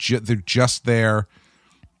 it's like they're just there,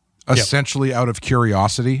 essentially out of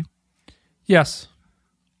curiosity. Yes,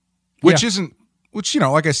 which isn't. Which, you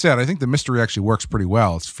know, like I said, I think the mystery actually works pretty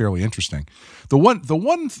well. It's fairly interesting. The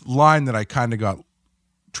one line that I kind of got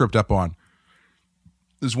tripped up on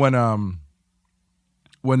is when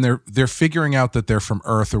they're figuring out that they're from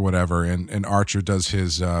Earth or whatever, and Archer does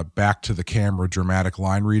his back to the camera dramatic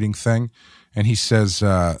line reading thing, and he says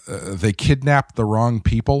they kidnapped the wrong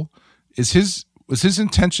people. Was his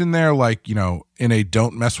intention there, like, you know, in a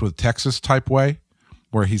don't mess with Texas type way?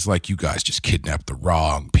 Where he's like, you guys just kidnapped the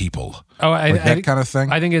wrong people. Oh, that kind of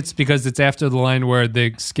thing? I think it's because it's after the line where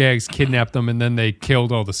the Skags kidnapped them and then they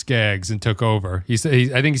killed all the Skags and took over. I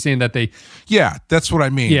think he's saying that they... Yeah, that's what I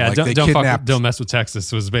mean. Yeah, like don't mess with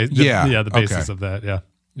Texas was the basis of that, yeah.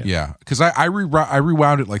 Yeah, because I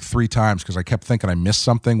rewound it like 3 times because I kept thinking I missed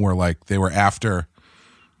something where like they were after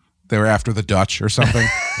the Dutch or something,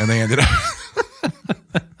 and they ended up...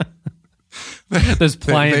 Those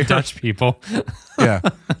pliant Dutch people. Yeah,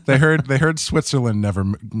 they heard Switzerland never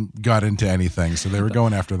got into anything, so they were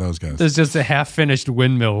going after those guys. There's just a half-finished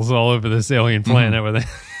windmills all over this alien planet. Where they,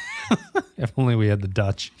 if only we had the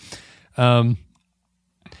Dutch. No,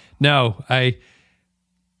 I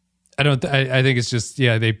don't. I think it's just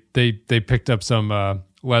they picked up some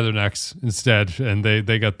leathernecks instead, and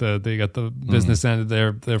they got the business end of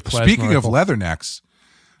their plasma Speaking rifle. of leathernecks.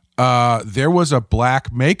 There was a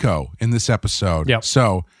black Mako in this episode. Yep.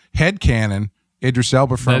 So, headcanon, Idris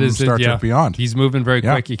Elba from Star Trek Beyond. He's moving very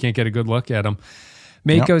quick. You can't get a good look at him.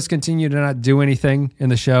 Makos continue to not do anything in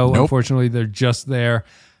the show. Nope. Unfortunately, they're just there.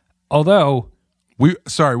 Although... we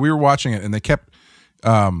were watching it, and they kept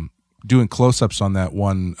doing close-ups on that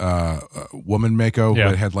one woman Mako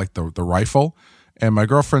that had like the rifle. And my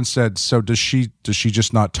girlfriend said, so does she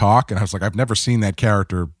just not talk? And I was like, I've never seen that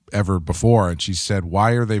character ever before. And she said,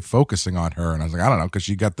 why are they focusing on her? And I was like, I don't know, because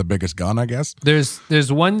she got the biggest gun, I guess.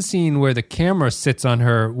 There's one scene where the camera sits on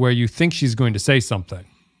her where you think she's going to say something.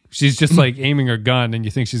 She's just like aiming her gun and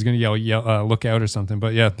you think she's going to yell look out or something.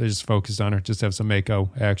 But yeah, they're just focused on her, just have some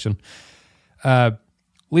Mako action.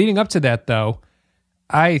 Leading up to that, though,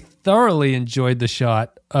 I thoroughly enjoyed the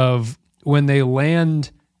shot of when they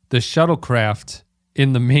land the shuttlecraft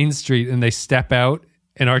in the main street and they step out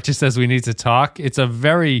and Archer says we need to talk. It's a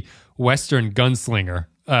very Western gunslinger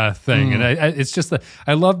thing. And it's just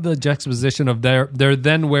I love the juxtaposition of they're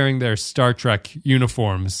then wearing their Star Trek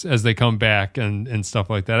uniforms as they come back and stuff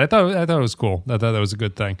like that. I thought it was cool. I thought that was a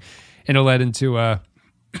good thing. And it led into the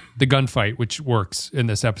gunfight, which works in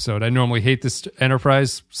this episode. I normally hate this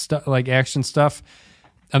Enterprise like action stuff.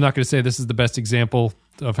 I'm not going to say this is the best example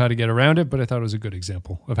of how to get around it, but I thought it was a good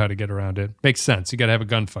example of how to get around it. Makes sense. You got to have a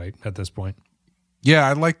gunfight at this point. Yeah,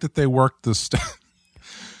 I like that they worked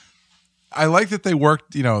I like that they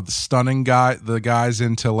worked, the stunning the guys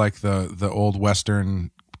into like the old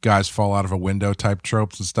Western guys fall out of a window type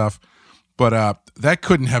tropes and stuff. But that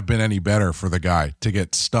couldn't have been any better for the guy to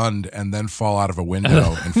get stunned and then fall out of a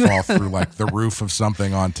window and fall through like the roof of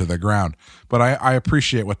something onto the ground. But I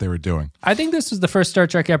appreciate what they were doing. I think this was the first Star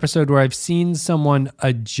Trek episode where I've seen someone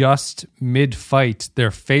adjust mid-fight their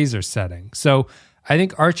phaser setting. So I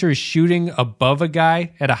think Archer is shooting above a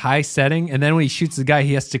guy at a high setting, and then when he shoots the guy,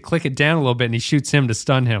 he has to click it down a little bit, and he shoots him to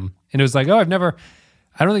stun him. And it was like, I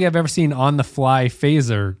don't think I've ever seen on-the-fly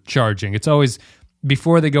phaser charging. It's always...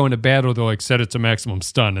 before they go into battle, they'll like set it to maximum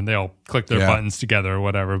stun and they'll click their buttons together or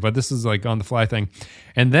whatever. But this is like on the fly thing.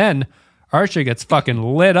 And then Archer gets fucking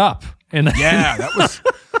lit up. And yeah,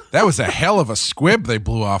 that was a hell of a squib they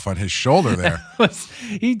blew off on his shoulder there.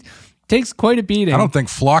 He takes quite a beating. I don't think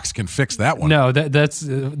Phlox can fix that one. No, that's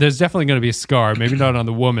there's definitely going to be a scar. Maybe not on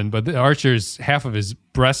the woman, but Archer's half of his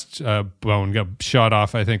breast bone got shot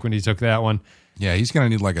off, I think, when he took that one. Yeah, he's going to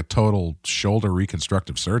need like a total shoulder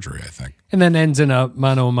reconstructive surgery, I think. And then ends in a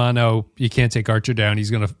mano a mano. You can't take Archer down. He's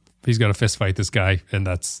gonna fist fight this guy, and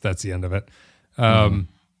that's the end of it.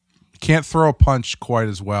 Can't throw a punch quite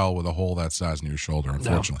as well with a hole that size in your shoulder,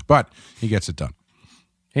 unfortunately. But he gets it done.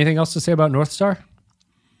 Anything else to say about North Star?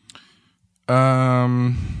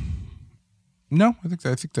 No, I think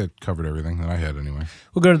that covered everything that I had anyway.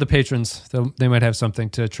 We'll go to the patrons. They might have something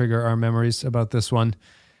to trigger our memories about this one.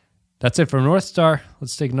 That's it for North Star.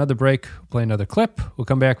 Let's take another break, play another clip. We'll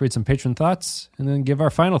come back, read some patron thoughts, and then give our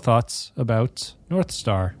final thoughts about North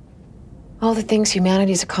Star. All the things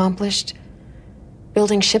humanity's accomplished,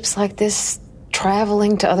 building ships like this,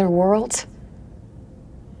 traveling to other worlds,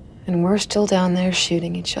 and we're still down there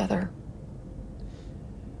shooting each other.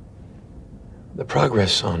 The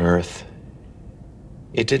progress on Earth,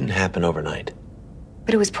 it didn't happen overnight.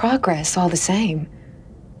 But it was progress all the same.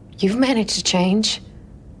 You've managed to change.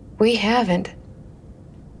 We haven't.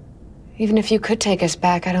 Even if you could take us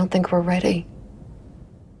back, I don't think we're ready.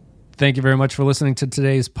 Thank you very much for listening to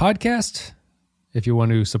today's podcast. If you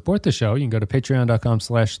want to support the show, you can go to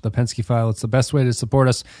patreon.com/The Penske File. It's the best way to support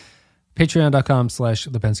us.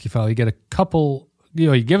 Patreon.com/The Penske File. You get a couple,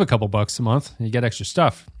 you give a couple bucks a month and you get extra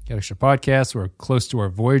stuff. You get extra podcasts. We're close to our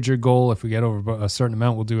Voyager goal. If we get over a certain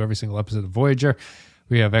amount, we'll do every single episode of Voyager.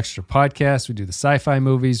 We have extra podcasts. We do the sci-fi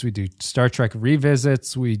movies. We do Star Trek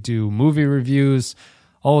revisits. We do movie reviews.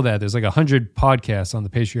 All of that. There's like 100 podcasts on the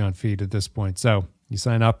Patreon feed at this point. So you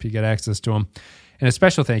sign up, you get access to them. And a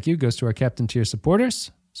special thank you goes to our Captain Tier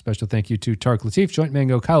supporters. Special thank you to Tark Latif, Joint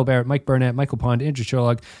Mango, Kyle Barrett, Mike Burnett, Michael Pond, Andrew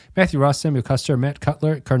Sherlock, Matthew Ross, Samuel Custer, Matt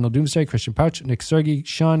Cutler, Cardinal Doomsday, Christian Pouch, Nick Sergi,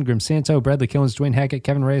 Sean Grim Santo, Bradley Killens, Dwayne Hackett,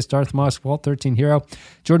 Kevin Reyes, Darth Mosk, Walt 13 Hero,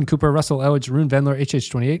 Jordan Cooper, Russell Elledge, Rune Vendler,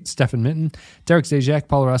 HH28, Stefan Minton, Derek Zajac,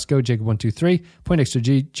 Paul Roscoe, Jacob123, Point Extra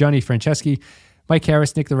G, Johnny Franceschi, Mike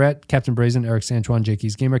Harris, Nick the Rat, Captain Brazen, Eric Santuan,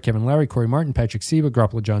 Jakey's Gamer, Kevin Larry, Corey Martin, Patrick Seba,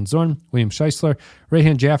 Garoppolo John Zorn, William Scheisler,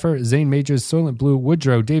 Rayhan Jaffer, Zane Majors, Soylent Blue,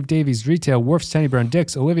 Woodrow, Dave Davies, Retail, Worf's Tiny Brown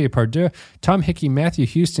Dix, Olivia Pardue, Tom Hickey, Matthew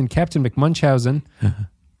Houston, Captain McMunchausen,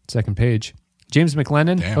 second page, James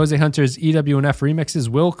McLennan, Jose Hunter's EWNF remixes,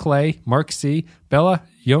 Will Clay, Mark C., Bella,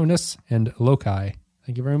 Jonas, and Lokai.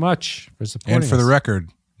 Thank you very much for supporting us. And for the record,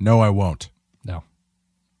 no, I won't. No.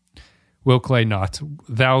 Will Clay not.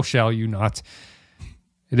 Thou shall you not.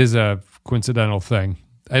 It is a coincidental thing.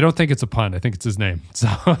 I don't think it's a pun. I think it's his name. So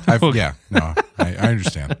I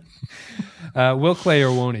understand. Will Clay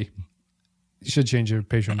or won't he? You should change your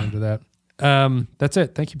Patreon name to that. That's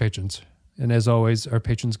it. Thank you, patrons. And as always, our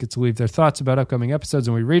patrons get to leave their thoughts about upcoming episodes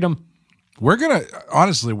and we read them. We're going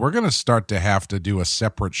to start to have to do a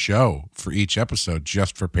separate show for each episode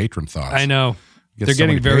just for patron thoughts. I know. They're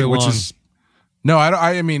getting very long. No,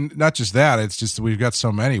 I mean, not just that. It's just we've got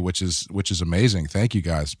so many, which is amazing. Thank you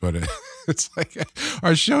guys. But it's like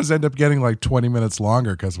our shows end up getting like 20 minutes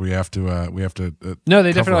longer because we have to. No,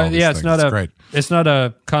 they definitely. Yeah, it's great. It's not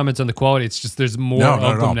a comment on the quality. It's just there's more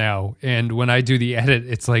of them now. And when I do the edit,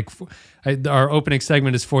 it's like our opening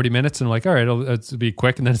segment is 40 minutes, and I'm like, all right, it'll be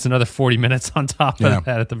quick, and then it's another 40 minutes on top of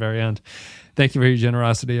that at the very end. Thank you for your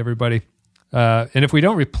generosity, everybody. And if we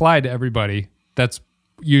don't reply to everybody, that's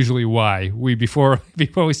usually why before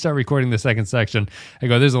we start recording the second section, I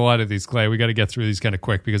go, there's a lot of these, Clay. We got to get through these kind of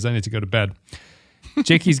quick because I need to go to bed.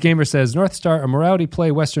 Jakey's Gamer says, North Star, a morality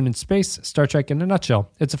play, Western in space, Star Trek in a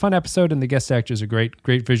nutshell. It's a fun episode and the guest actors are great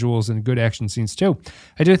visuals and good action scenes too.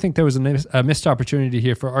 I do think there was a missed opportunity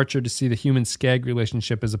here for Archer to see the human-Skag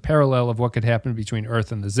relationship as a parallel of what could happen between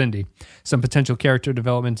Earth and the Xindi. Some potential character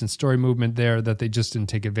development and story movement there that they just didn't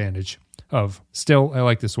take advantage of. Still, I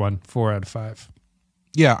like this one, 4 out of 5.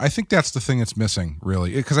 Yeah, I think that's the thing that's missing,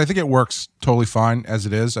 really, because I think it works totally fine as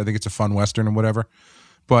it is. I think it's a fun Western and whatever.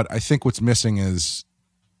 But I think what's missing is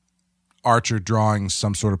Archer drawing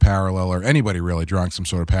some sort of parallel, or anybody really drawing some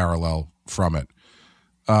sort of parallel from it.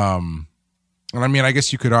 And I mean, I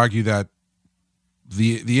guess you could argue that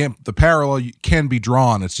the parallel can be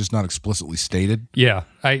drawn. It's just not explicitly stated. Yeah,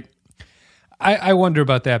 I wonder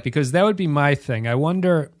about that because that would be my thing. I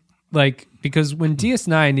wonder, like, because when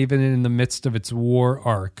DS9, even in the midst of its war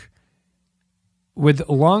arc, with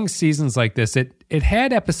long seasons like this, it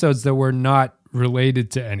had episodes that were not related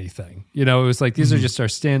to anything. You know, it was like, these are just our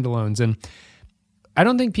standalones. And I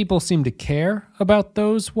don't think people seem to care about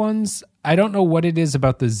those ones. I don't know what it is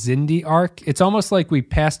about the Xindi arc. It's almost like we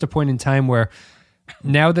passed a point in time where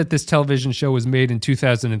now that this television show was made in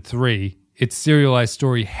 2003, its serialized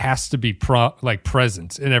story has to be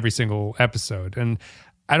present in every single episode. And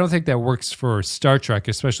I don't think that works for Star Trek,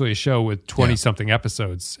 especially a show with 20-something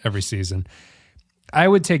episodes every season. I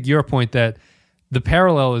would take your point that the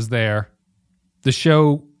parallel is there. The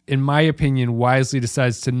show, in my opinion, wisely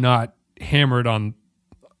decides to not hammer it on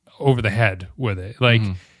over the head with it. Like,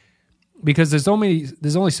 because there's only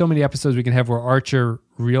so many episodes we can have where Archer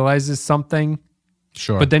realizes something,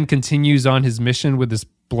 but then continues on his mission with this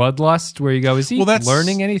bloodlust where you go, is he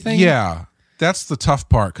learning anything? Yeah. That's the tough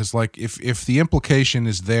part, because like if the implication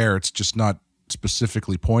is there, it's just not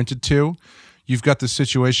specifically pointed to. You've got this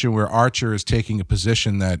situation where Archer is taking a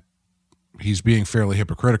position that he's being fairly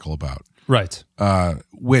hypocritical about, right?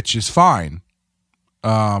 Which is fine.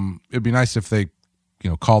 It'd be nice if they,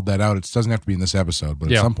 called that out. It doesn't have to be in this episode,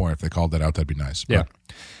 but at some point, if they called that out, that'd be nice. Yeah,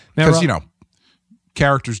 because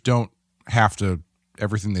characters don't have to.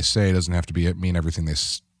 Everything they say doesn't have to mean everything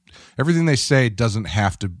they say doesn't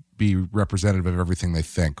have to be representative of everything they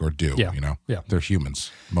think or do. They're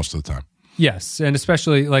humans most of the time. Yes, and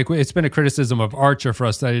especially like it's been a criticism of Archer for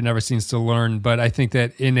us that he never seems to learn, but I think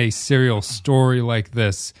that in a serial story like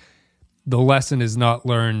this, the lesson is not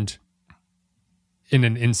learned in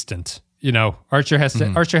an instant. You know, Archer has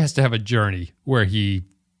to have a journey where he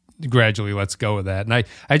gradually lets go of that. And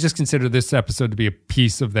I just consider this episode to be a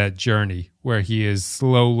piece of that journey where he is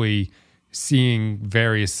slowly seeing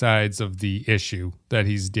various sides of the issue that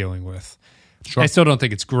he's dealing with. Sure. I still don't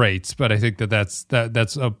think it's great, but I think that's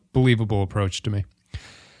a believable approach to me.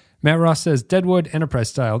 Matt Ross says, Deadwood Enterprise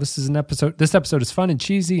style. This episode is fun and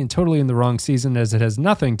cheesy and totally in the wrong season as it has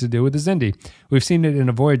nothing to do with the Xindi. We've seen it in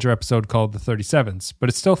a Voyager episode called The 37s, but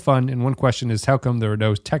it's still fun, and one question is how come there were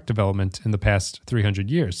no tech development in the past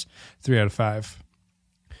 300 years? 3 out of 5.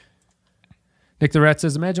 Nick the Rat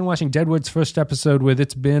says, imagine watching Deadwood's first episode with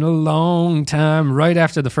It's Been a Long Time. Right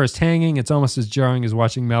after the first hanging, it's almost as jarring as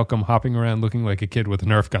watching Malcolm hopping around looking like a kid with a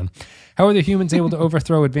Nerf gun. How are the humans able to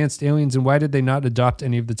overthrow advanced aliens, and why did they not adopt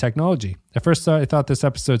any of the technology? At first I thought this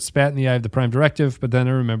episode spat in the eye of the Prime Directive, but then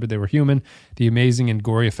I remembered they were human. The amazing and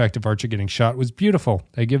gory effect of Archer getting shot was beautiful.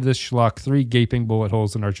 I give this schlock 3 gaping bullet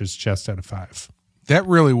holes in Archer's chest out of 5. That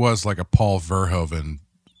really was like a Paul Verhoeven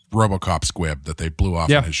RoboCop squib that they blew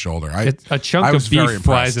off on his shoulder. A chunk of beef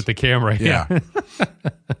flies at the camera. Yeah.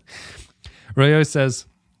 Royo says,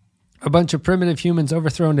 a bunch of primitive humans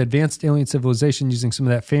overthrow an advanced alien civilization using some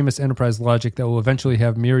of that famous Enterprise logic that will eventually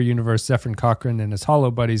have Mirror Universe Zephyr Cochrane and his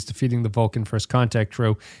Hollow buddies defeating the Vulcan First Contact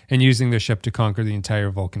crew and using their ship to conquer the entire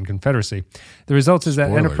Vulcan Confederacy. The result is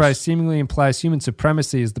that Enterprise seemingly implies human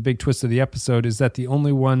supremacy is the big twist of the episode, is that the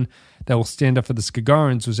only one that will stand up for the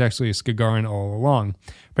Skagarans was actually a Skagaran all along.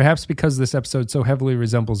 Perhaps because this episode so heavily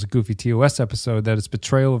resembles a goofy TOS episode that its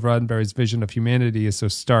betrayal of Roddenberry's vision of humanity is so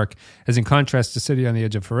stark, as in contrast to City on the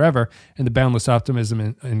Edge of Forever and the boundless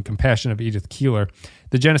optimism and compassion of Edith Keeler,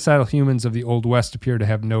 the genocidal humans of the Old West appear to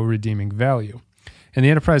have no redeeming value. And the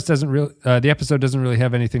episode doesn't really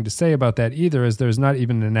have anything to say about that either, as there's not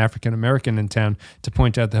even an African American in town to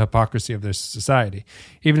point out the hypocrisy of their society.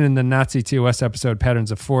 Even in the Nazi TOS episode Patterns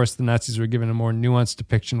of Force, the Nazis were given a more nuanced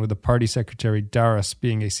depiction, with the party secretary Daras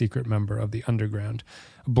being a secret member of the underground.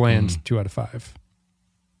 A bland 2 out of 5.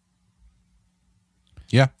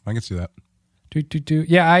 Yeah, I can see that.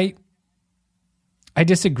 Yeah, I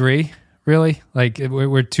disagree. Really? Like,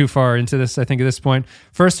 we're too far into this, I think, at this point.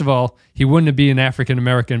 First of all, he wouldn't be an African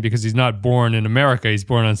American because he's not born in America. He's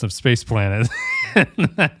born on some space planet.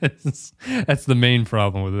 That's the main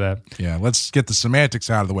problem with that. Yeah, let's get the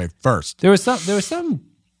semantics out of the way first. There was some.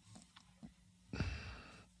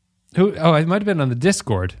 It might have been on the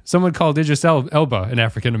Discord. Someone called Idris Elba an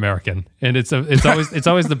African American, and it's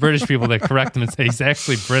always the British people that correct him and say he's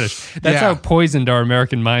actually British. That's how poisoned our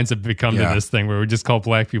American minds have become to this thing, where we just call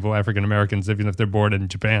black people African Americans even if they're born in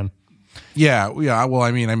Japan. Yeah. Well,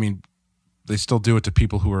 I mean, they still do it to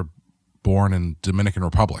people who are born in Dominican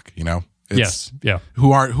Republic. You know. Yes. Yeah.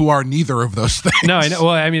 Who are neither of those things. No, I know.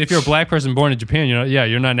 Well, I mean, if you're a black person born in Japan,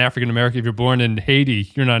 you're not an African American. If you're born in Haiti,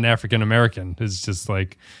 you're not an African American. It's just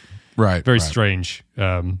like. Right. Very strange.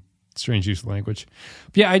 Strange use of language.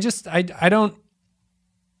 But yeah, I don't.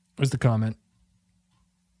 Where's the comment?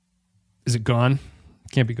 Is it gone?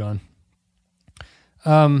 Can't be gone.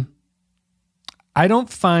 I don't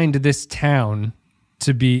find this town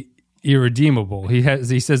to be irredeemable.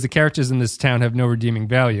 He says the characters in this town have no redeeming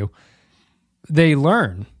value. They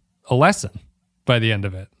learn a lesson by the end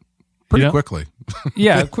of it. Pretty quickly.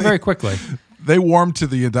 Yeah, very quickly. They warm to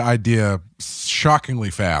the idea shockingly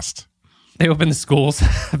fast. They open the schools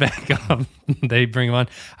back up. They bring them on.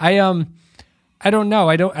 I don't know.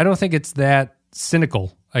 I don't think it's that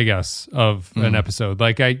cynical, I guess, of an episode.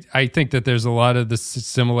 Like I think that there's a lot of the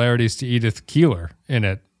similarities to Edith Keeler in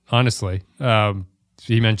it. Honestly,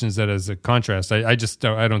 he mentions that as a contrast. I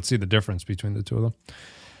don't see the difference between the two of them.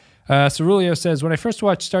 Cerulio says, when I first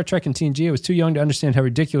watched Star Trek and TNG, I was too young to understand how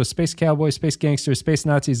ridiculous space cowboys, space gangsters, space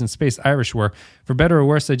Nazis, and space Irish were. For better or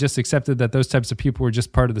worse, I just accepted that those types of people were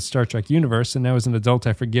just part of the Star Trek universe, and now as an adult,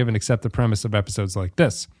 I forgive and accept the premise of episodes like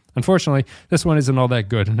this. Unfortunately, this one isn't all that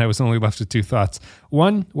good, and I was only left with 2 thoughts.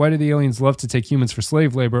 1, why do the aliens love to take humans for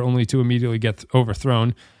slave labor only to immediately get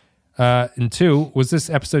overthrown? And 2, was this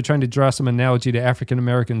episode trying to draw some analogy to African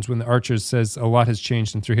Americans when the Archers says a lot has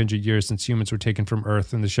changed in 300 years since humans were taken from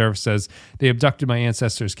Earth, and the sheriff says, they abducted my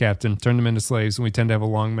ancestors, Captain, turned them into slaves, and we tend to have a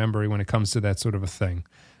long memory when it comes to that sort of a thing.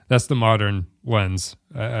 That's the modern lens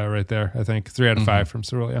right there, I think. 3 out of 5 from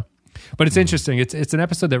Cerulio. But it's interesting. It's an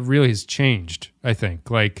episode that really has changed, I think.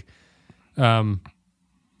 Like, I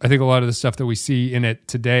think a lot of the stuff that we see in it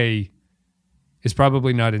today is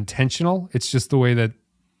probably not intentional. It's just the way that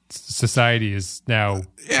society is now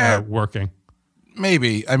working.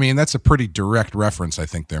 Maybe. I mean, that's a pretty direct reference I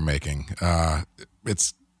think they're making.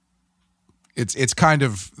 It's kind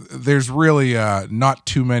of, there's really not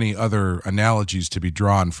too many other analogies to be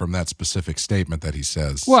drawn from that specific statement that he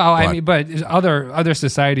says. Well, I mean, but other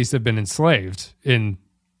societies have been enslaved in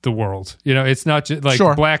the world. You know, it's not just like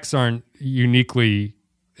blacks aren't uniquely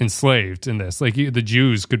enslaved in this. Like the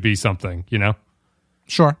Jews could be something, you know?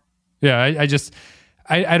 Sure. Yeah,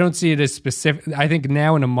 I don't see it as specific. I think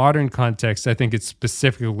now in a modern context, I think it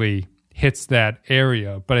specifically hits that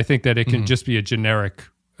area, but I think that it can just be a generic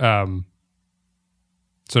sort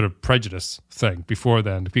of prejudice thing before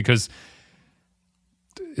then, because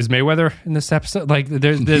is Mayweather in this episode? Like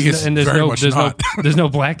there's no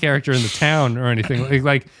black character in the town or anything.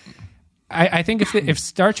 Like I think if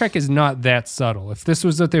Star Trek is not that subtle, if this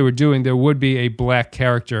was what they were doing, there would be a black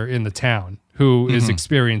character in the town who is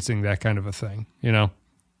experiencing that kind of a thing, you know?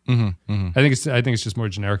 I think it's just more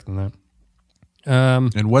generic than that.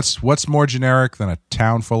 And what's more generic than a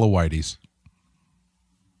town full of whiteys?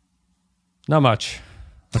 Not much,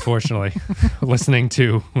 unfortunately. listening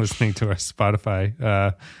to our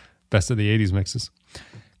Spotify best of the 80s mixes.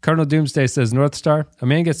 Cardinal Doomsday says, North Star, a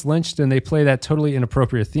man gets lynched and they play that totally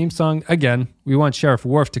inappropriate theme song. Again, we want Sheriff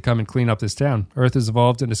Worf to come and clean up this town. Earth has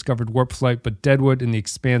evolved and discovered warp flight, but Deadwood in the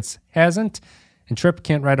Expanse hasn't. And Trip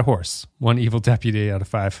can't ride a horse. 1 evil deputy out of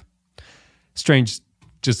 5. Strange,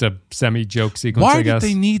 just a semi-joke sequence, I guess. Why did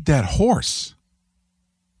they need that horse?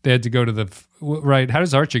 They had to go to the... Right, how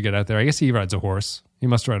does Archer get out there? I guess he rides a horse. He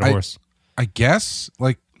must ride a horse. I guess.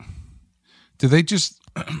 Like, do they just...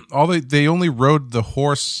 They only rode the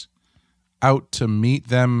horse out to meet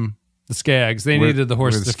them. The Skags. They needed the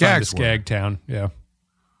horse to find the Skag town. Yeah.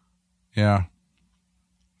 Yeah.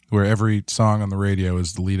 Where every song on the radio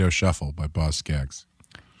is the Lido Shuffle by Boz Skaggs.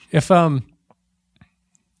 If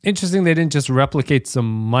interesting they didn't just replicate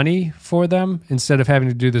some money for them instead of having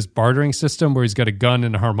to do this bartering system where he's got a gun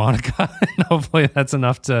and a harmonica and hopefully that's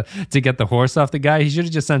enough to get the horse off the guy. He should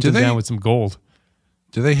have just sent him down with some gold.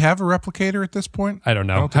 Do they have a replicator at this point? I don't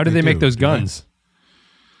know. How do they make those guns?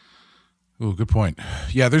 Oh, good point.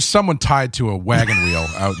 Yeah, there's someone tied to a wagon wheel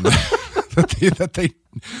out in that they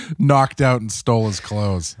knocked out and stole his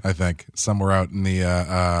clothes, I think. Somewhere out in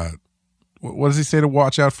the what does he say to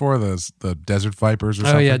watch out for? The desert vipers or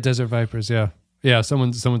something? Oh yeah, desert vipers, yeah. Yeah,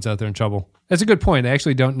 someone's out there in trouble. That's a good point. I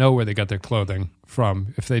actually don't know where they got their clothing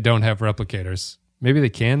from if they don't have replicators. Maybe they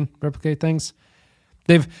can replicate things.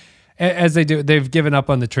 They've given up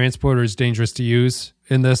on the transporter is dangerous to use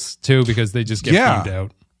in this too because they just get beamed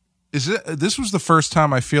out. This was the first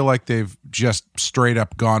time I feel like they've just straight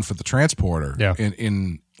up gone for the transporter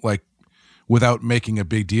in like without making a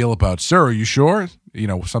big deal about, sir, are you sure? You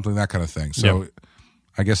know, something, that kind of thing. So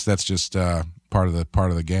I guess that's just part of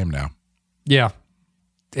the game now. Yeah.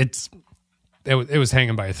 It was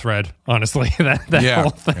hanging by a thread, honestly. that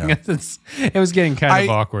whole thing. Yeah. It was getting kind of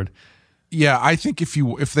awkward. Yeah, I think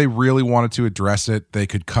if they really wanted to address it, they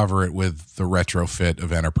could cover it with the retrofit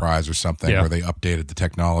of Enterprise or something where they updated the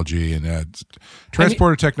technology. And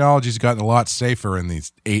transporter technology's gotten a lot safer in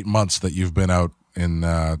these 8 months that you've been out in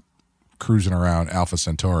cruising around Alpha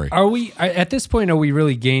Centauri. At this point, are we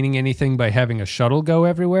really gaining anything by having a shuttle go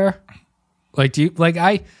everywhere? Like,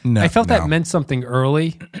 I felt that meant something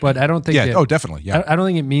early, but I don't think definitely. Yeah. I don't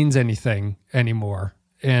think it means anything anymore.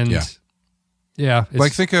 And yeah,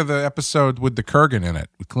 like think of the episode with the Kurgan in it,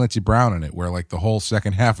 with Clancy Brown in it, where like the whole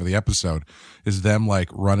second half of the episode is them like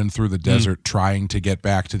running through the desert trying to get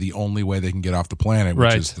back to the only way they can get off the planet,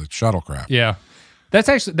 which is the shuttlecraft. Yeah, that's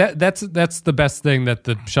actually that's the best thing that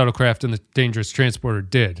the shuttlecraft and the Dangerous Transporter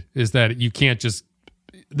did is that you can't just.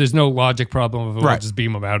 There's no logic problem of we'll just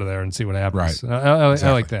beam them out of there and see what happens. Right.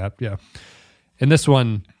 I like that. Yeah, and this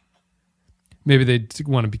one. Maybe they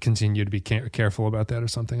want to continue to be careful about that or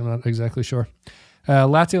something. I'm not exactly sure.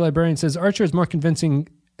 Latte Librarian says, Archer is more convincing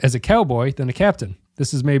as a cowboy than a captain.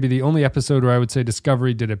 This is maybe the only episode where I would say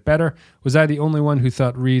Discovery did it better. Was I the only one who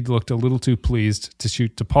thought Reed looked a little too pleased to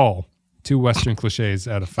shoot T'Pol? 2 Western cliches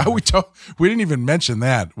out of 5. We didn't even mention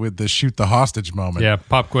that with the shoot the hostage moment. Yeah,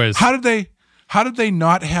 pop quiz. How did they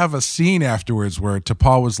not have a scene afterwards where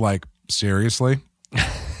T'Pol was like, seriously?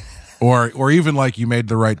 Or even like you made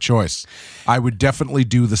the right choice. I would definitely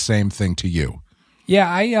do the same thing to you. Yeah,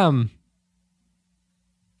 I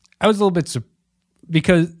was a little bit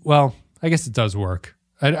because I guess it does work.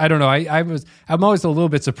 I don't know. I'm always a little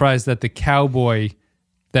bit surprised that the cowboy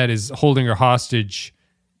that is holding her hostage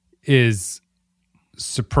is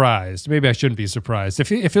surprised. Maybe I shouldn't be surprised.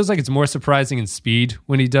 It feels like it's more surprising in Speed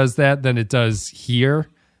when he does that than it does here.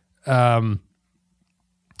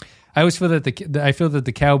 I always feel that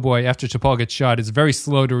the cowboy, after T'Pol gets shot, is very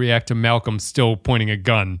slow to react to Malcolm still pointing a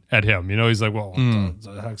gun at him. You know, he's like, well, what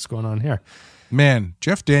the heck's going on here? Man,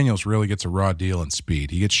 Jeff Daniels really gets a raw deal in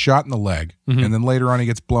Speed. He gets shot in the leg, and then later on he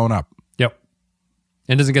gets blown up. Yep.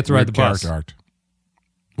 And doesn't get to ride the bus. Character arc.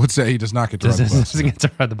 What's that? He does not get to ride the bus. Doesn't get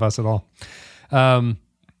to ride the bus at all. I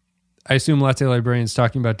assume Latte Librarian's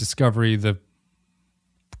talking about Discovery, the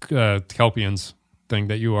Kelpians thing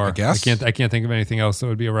that you are. I guess. I can't think of anything else that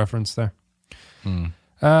would be a reference there.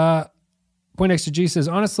 Point Extra G says,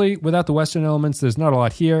 honestly, without the Western elements, there's not a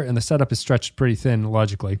lot here, and the setup is stretched pretty thin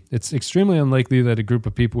logically. It's extremely unlikely that a group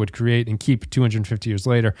of people would create and keep 250 years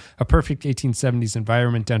later a perfect 1870s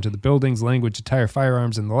environment down to the buildings, language, attire,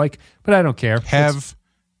 firearms, and the like, but I don't care. He's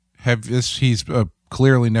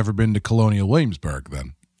clearly never been to Colonial Williamsburg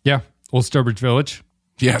then. Yeah, Old Sturbridge Village.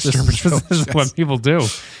 Yeah, Sturbridge Village. This is what people do.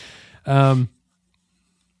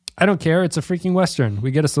 I don't care. It's a freaking Western.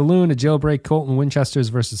 We get a saloon, a jailbreak, Colt and Winchesters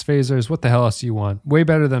versus phasers. What the hell else do you want? Way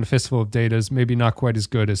better than a fistful of datas. Maybe not quite as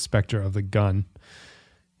good as Spectre of the Gun.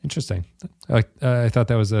 Interesting. I thought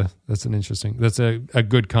that's a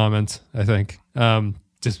good comment, I think.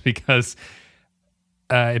 Just because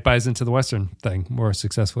it buys into the Western thing more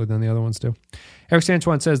successfully than the other ones do. Eric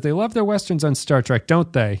Sanchuan says, they love their Westerns on Star Trek,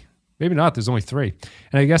 don't they? Maybe not. There's only 3.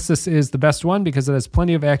 And I guess this is the best one because it has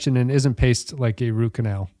plenty of action and isn't paced like a root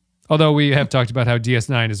canal. Although we have talked about how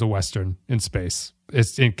DS9 is a Western in space.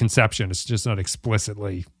 It's in conception. It's just not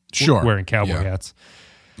explicitly wearing cowboy hats.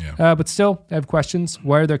 Yeah. But still, I have questions.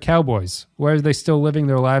 Why are there cowboys? Why are they still living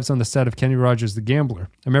their lives on the set of Kenny Rogers' The Gambler?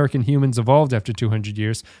 American humans evolved after 200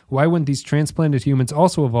 years. Why wouldn't these transplanted humans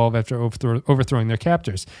also evolve after overthrowing their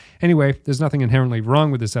captors? Anyway, there's nothing inherently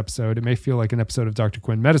wrong with this episode. It may feel like an episode of Dr.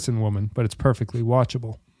 Quinn Medicine Woman, but it's perfectly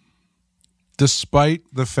watchable. Despite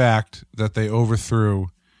the fact that they overthrew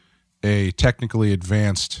a technologically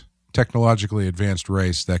advanced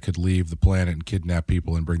race that could leave the planet and kidnap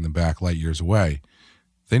people and bring them back light years away,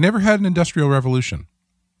 they never had an industrial revolution.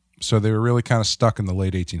 So they were really kind of stuck in the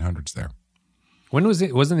late 1800s there. When was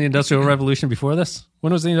it? Wasn't the Industrial Revolution before this?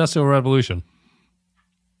 When was the Industrial Revolution?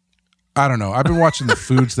 I don't know. I've been watching The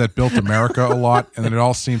Foods That Built America a lot, and then it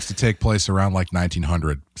all seems to take place around like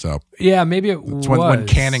 1900. So yeah, maybe it was. When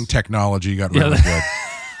canning technology got really good.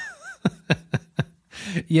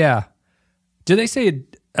 Yeah. Did they say,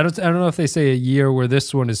 I don't know if they say a year where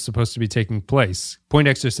this one is supposed to be taking place.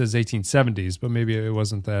 Poindexter says 1870s, but maybe it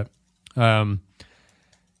wasn't that. Yeah,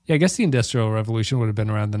 I guess the Industrial Revolution would have been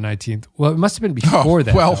around the 19th. Well, it must have been before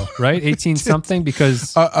that, though, right? 18-something,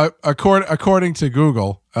 because... according to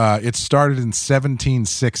Google, it started in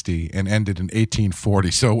 1760 and ended in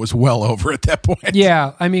 1840, so it was well over at that point.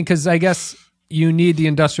 Yeah, I mean, because I guess you need the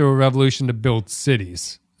Industrial Revolution to build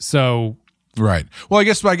cities, so... Right. Well, I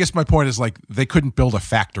guess my point is, like, they couldn't build a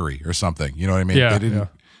factory or something. You know what I mean? Yeah, they didn't.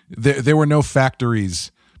 Yeah. There were no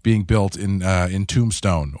factories being built in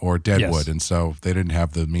Tombstone or Deadwood, and so they didn't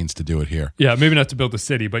have the means to do it here. Yeah, maybe not to build a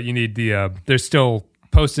city, but you need the. There's still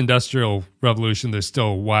post-industrial revolution. There's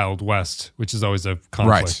still Wild West, which is always a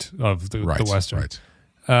conflict of the Western.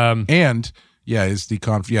 Right. And yeah, is the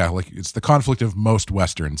it's the conflict of most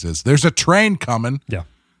Westerns. Is there's a train coming? Yeah.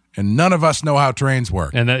 And none of us know how trains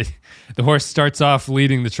work. And the horse starts off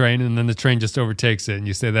leading the train, and then the train just overtakes it. And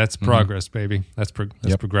you say, that's progress, baby. That's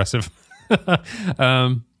progressive.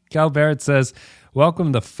 Cal Barrett says,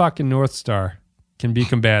 welcome the fucking North Star. Can be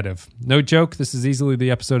combative. No joke, this is easily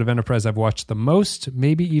the episode of Enterprise I've watched the most,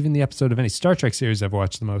 maybe even the episode of any Star Trek series I've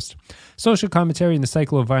watched the most. Social commentary and the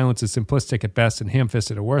cycle of violence is simplistic at best and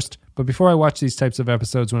ham-fisted at worst, but before I watched these types of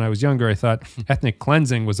episodes when I was younger, I thought ethnic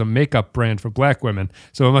cleansing was a makeup brand for black women,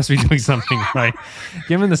 so it must be doing something right.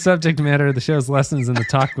 Given the subject matter, the show's lessons and the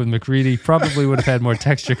talk with McReady probably would have had more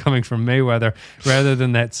texture coming from Mayweather rather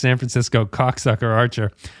than that San Francisco cocksucker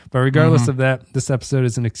Archer. But regardless of that, this episode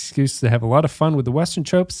is an excuse to have a lot of fun with the Western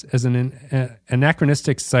tropes as an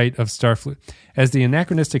anachronistic site of Starfleet,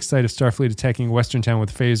 attacking a Western town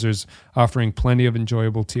with phasers, offering plenty of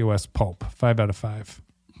enjoyable TOS pulp. 5 out of 5.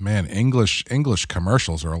 Man, English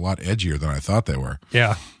commercials are a lot edgier than I thought they were.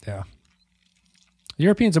 Yeah.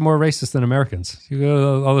 Europeans are more racist than Americans. You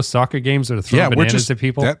go to all the soccer games that are throwing bananas at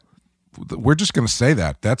people. We're just going to say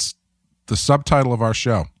that. That's the subtitle of our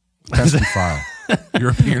show. Pesky File.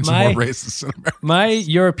 Europeans are more racist than Americans. My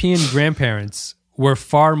European grandparents were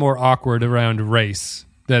far more awkward around race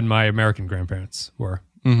than my American grandparents were.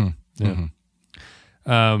 Mm-hmm. Yeah.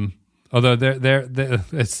 Mm-hmm. Although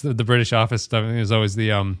it's the British office stuff. Is always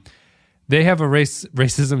the they have a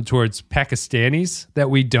racism towards Pakistanis that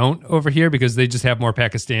we don't over here because they just have more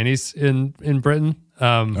Pakistanis in Britain.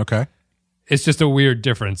 Okay, it's just a weird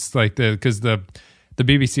difference, like because the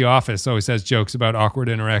the BBC Office always has jokes about awkward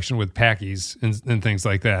interaction with Packies and things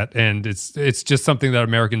like that. And it's just something that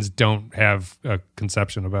Americans don't have a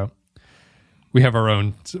conception about. We have our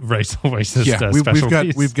own racist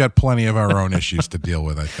specialties. we've got plenty of our own issues to deal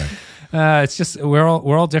with, I think. It's just we're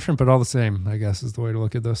all different, but all the same, I guess, is the way to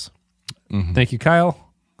look at this. Mm-hmm. Thank you, Kyle.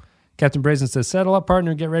 Captain Brazen says, "Saddle up,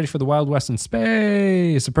 partner, and get ready for the Wild West in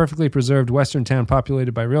space. A perfectly preserved Western town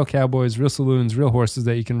populated by real cowboys, real saloons, real horses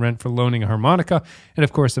that you can rent for loaning a harmonica, and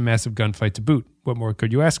of course, a massive gunfight to boot. What more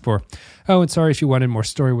could you ask for? Oh, and sorry if you wanted more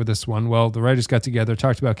story with this one. Well, the writers got together,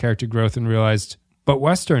 talked about character growth, and realized, but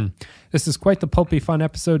Western. This is quite the pulpy, fun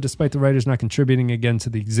episode, despite the writers not contributing again to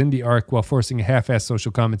the Xindi arc while forcing a half-assed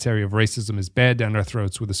social commentary of racism is bad down our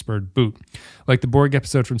throats with a spurred boot. Like the Borg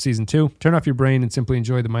episode from Season 2, turn off your brain and simply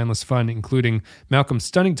enjoy the mindless fun, including Malcolm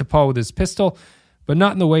stunning T'Pol with his pistol, but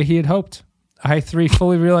not in the way he had hoped. I 3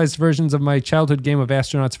 fully realized versions of my childhood game of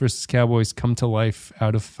astronauts versus cowboys come to life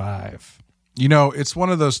out of 5. You know, it's one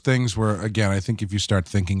of those things where, again, I think if you start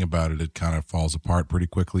thinking about it, it kind of falls apart pretty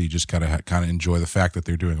quickly. You just kind of enjoy the fact that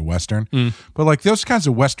they're doing a Western. But like those kinds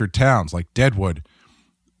of Western towns, like Deadwood,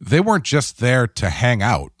 they weren't just there to hang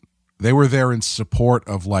out. They were there in support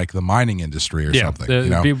of like the mining industry or something.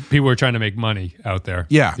 People were trying to make money out there.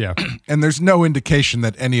 Yeah. And there's no indication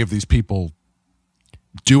that any of these people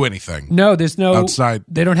do anything. No, there's no outside.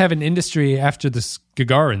 They don't have an industry after the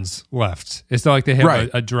Gagarins left. It's not like they have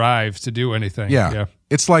a drive to do anything. Yeah.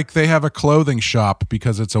 It's like they have a clothing shop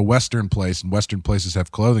because it's a Western place, and Western places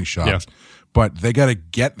have clothing shops, but they got to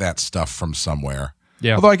get that stuff from somewhere.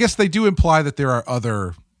 Yeah. Although I guess they do imply that there are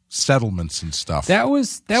other settlements and stuff. That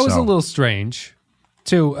was a little strange,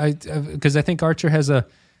 too, because I think Archer has a.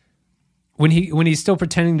 When he's still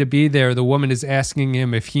pretending to be there, the woman is asking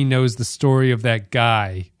him if he knows the story of that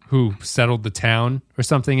guy who settled the town or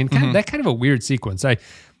something, and that kind of a weird sequence.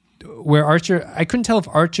 Where Archer, I couldn't tell if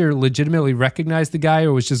Archer legitimately recognized the guy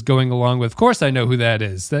or was just going along with, of course I know who that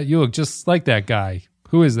is. That you look just like that guy.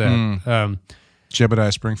 Who is that?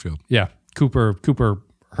 Jebediah Springfield. Yeah, Cooper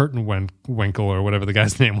Hurtenwinkle or whatever the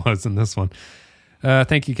guy's name was in this one.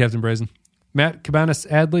 Thank you, Captain Brazen. Matt Cabanas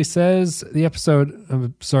Adley says, the episode,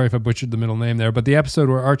 I'm sorry if I butchered the middle name there, but the episode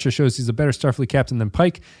where Archer shows he's a better Starfleet captain than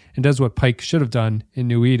Pike and does what Pike should have done in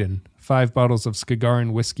New Eden. 5 bottles of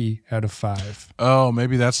Skagaran whiskey out of 5. Oh,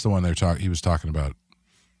 maybe that's the one he was talking about.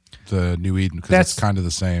 The New Eden, because that's kind of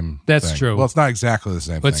the same thing. True. Well, it's not exactly the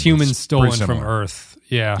same but thing. It's humans stolen from Earth.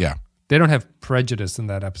 Yeah. Yeah. They don't have prejudice in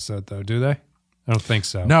that episode, though, do they? I don't think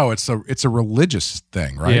so. No, it's a religious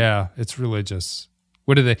thing, right? Yeah, it's religious.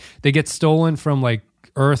 What do they get stolen from like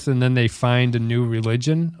Earth, and then they find a new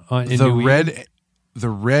religion in New Eden? The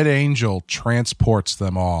Red Angel transports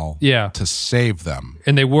them all to save them.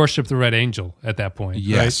 And they worship the Red Angel at that point.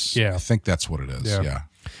 Yes. Right? Yeah. I think that's what it is. Yeah.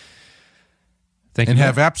 Thank you. And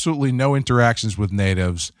have absolutely no interactions with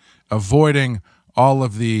natives, avoiding all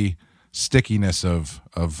of the stickiness of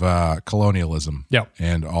colonialism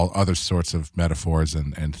and all other sorts of metaphors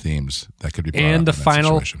and themes that could be brought up in that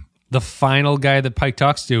situation. The final guy that Pike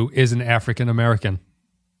talks to is an African American.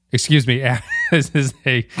 Excuse me,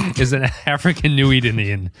 is an African New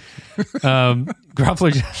Edenian.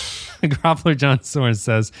 Groppler John Soren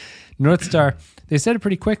says, North Star, they said it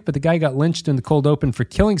pretty quick, but the guy got lynched in the cold open for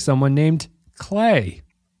killing someone named Clay.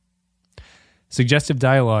 Suggestive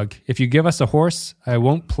dialogue. If you give us a horse, I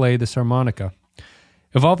won't play this harmonica.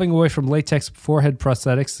 Evolving away from latex forehead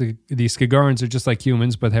prosthetics, the Skagarans are just like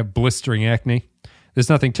humans, but have blistering acne. There's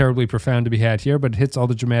nothing terribly profound to be had here, but it hits all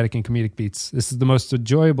the dramatic and comedic beats. This is the most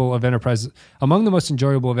enjoyable of Enterprise, among the most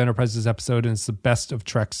enjoyable of Enterprise's episode, and it's the best of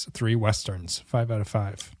Trek's 3 Westerns. 5 out of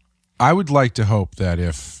 5. I would like to hope that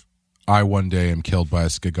if I one day am killed by a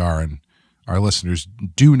Skagaran, our listeners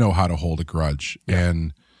do know how to hold a grudge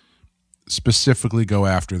and specifically go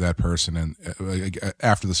after that person and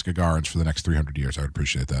after the Skagarans for the next 300 years. I would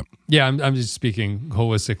appreciate that. Yeah, I'm just speaking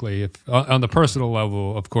holistically. If on the personal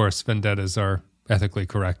level, of course, vendettas are ethically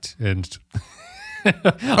correct and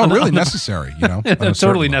really necessary,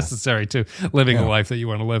 totally necessary to living a life that you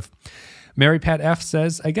want to live. Mary Pat F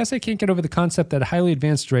says, I guess I can't get over the concept that a highly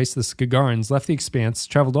advanced race, the Skagarans, left the Expanse,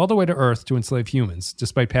 traveled all the way to Earth to enslave humans,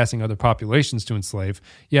 despite passing other populations to enslave,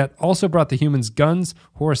 yet also brought the humans guns,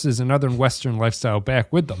 horses, and other Western lifestyle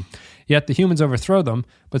back with them. Yet the humans overthrow them,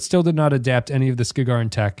 but still did not adapt any of the Skagaran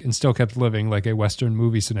tech and still kept living like a Western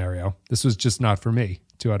movie scenario. This was just not for me.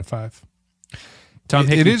 2 out of 5. Tom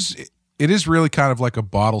Hickey. It is really kind of like a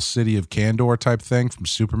Bottle City of Kandor type thing from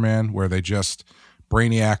Superman, where they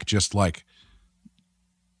Brainiac just like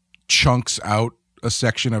chunks out a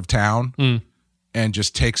section of town and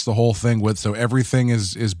just takes the whole thing with. So everything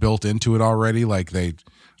is built into it already. Like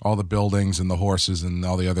all the buildings and the horses and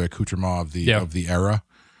all the other accoutrement of the era.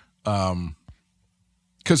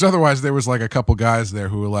 Because otherwise there was like a couple guys there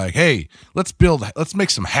who were like, hey, let's make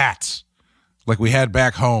some hats like we had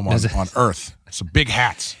back home on Earth. Some big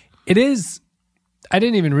hats. It is, I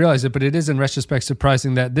didn't even realize it, but it is in retrospect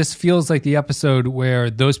surprising that this feels like the episode where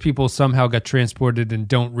those people somehow got transported and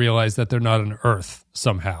don't realize that they're not on Earth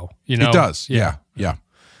somehow. You know? It does. Yeah.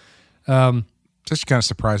 It's just kind of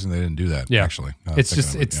surprising they didn't do that, actually. It's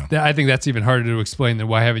just, I think that's even harder to explain than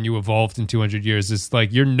why haven't you evolved in 200 years? It's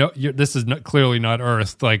like, this is clearly not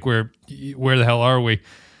Earth. Like, where the hell are we?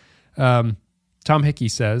 Tom Hickey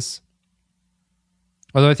says,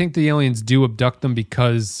 although I think the aliens do abduct them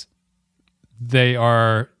because they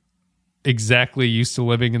are exactly used to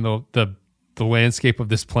living in the landscape of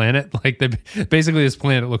this planet. Like, basically this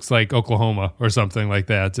planet looks like Oklahoma or something like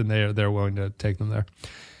that, and they're willing to take them there.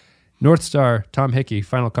 North Star, Tom Hickey,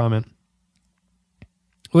 final comment.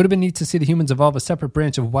 It would have been neat to see the humans evolve a separate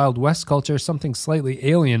branch of Wild West culture, something slightly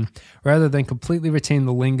alien, rather than completely retain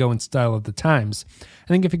the lingo and style of the times. I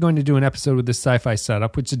think if you're going to do an episode with this sci-fi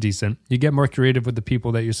setup, which is decent, you get more creative with the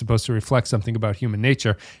people that you're supposed to reflect something about human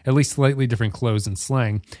nature, at least slightly different clothes and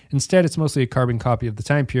slang. Instead, it's mostly a carbon copy of the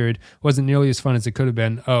time period. Wasn't nearly as fun as it could have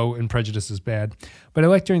been. Oh, and prejudice is bad. But I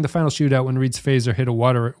liked during the final shootout when Reed's phaser hit a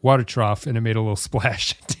water trough and it made a little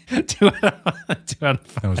splash. 2 out of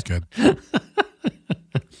 5. That was good.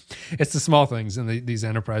 It's the small things in these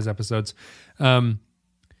Enterprise episodes.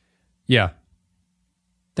 Yeah.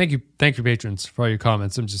 Thank you, patrons, for all your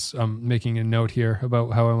comments. I'm making a note here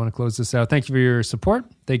about how I want to close this out. Thank you for your support.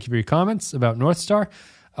 Thank you for your comments about North Star.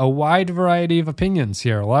 A wide variety of opinions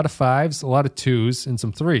here. A lot of 5s, a lot of 2s, and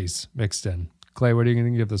some 3s mixed in. Clay, what are you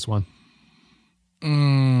going to give this one?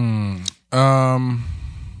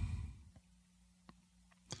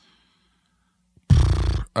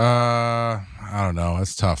 I don't know.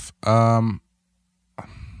 It's tough. I'm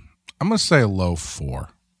going to say a low 4.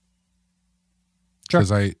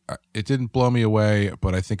 Because it didn't blow me away,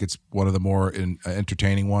 but I think it's one of the more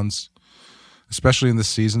entertaining ones, especially in this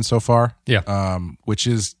season so far. Yeah. Which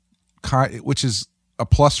is a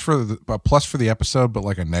plus for the episode, but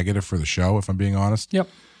like a negative for the show, if I'm being honest. Yep.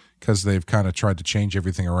 Because they've kind of tried to change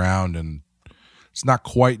everything around, and it's not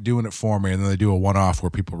quite doing it for me. And then they do a one-off where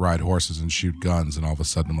people ride horses and shoot guns, and all of a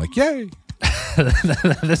sudden I'm like, yay!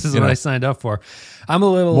 This is what I signed up for. I'm a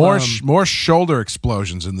little more shoulder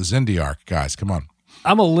explosions in the Xindi arc, guys. Come on.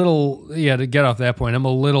 I'm a little to get off that point. I'm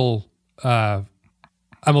a little I'm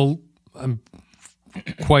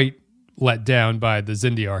quite let down by the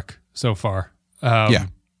Xindi arc so far.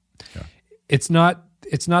 It's not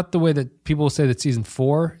the way that people say that season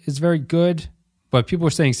 4 is very good, but people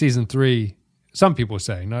are saying season 3. Some people are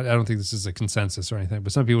saying, I don't think this is a consensus or anything,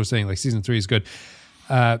 but some people are saying like season 3 is good.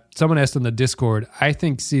 Someone asked on the Discord, I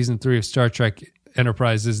think season 3 of Star Trek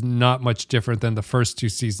Enterprise is not much different than the first 2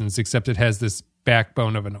 seasons, except it has this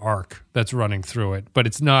backbone of an arc that's running through it, but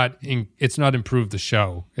it's not improved the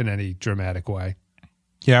show in any dramatic way.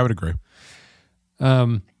 Yeah, I would agree.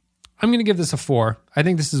 I'm going to give this a 4. I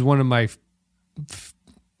think this is one of the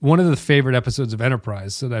favorite episodes of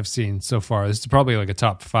Enterprise that I've seen so far. This is probably like a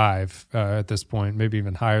top 5 at this point, maybe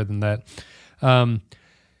even higher than that.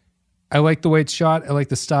 I like the way it's shot. I like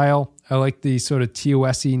the style. I like the sort of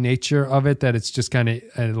TOS-y nature of it, that it's just kind of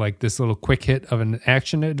like this little quick hit of an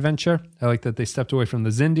action adventure. I like that they stepped away from the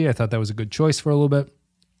Xindi. I thought that was a good choice for a little bit.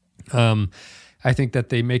 I think that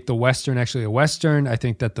they make the Western actually a Western. I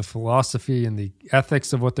think that the philosophy and the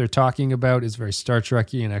ethics of what they're talking about is very Star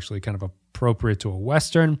Trek-y and actually kind of appropriate to a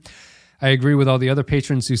Western. I agree with all the other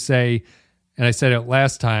patrons who say, and I said it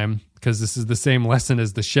last time, because this is the same lesson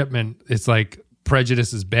as the shipment, it's like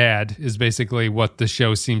prejudice is bad, is basically what the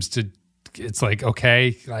show seems to, it's like,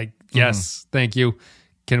 okay, like, yes, thank you.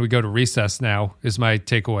 Can we go to recess now, is my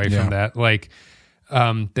takeaway from that. Like,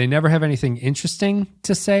 they never have anything interesting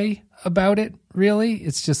to say about it, really.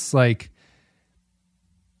 It's just like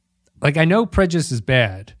I know prejudice is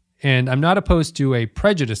bad, and I'm not opposed to a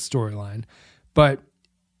prejudice storyline, but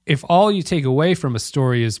if all you take away from a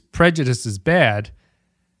story is prejudice is bad,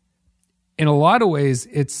 in a lot of ways,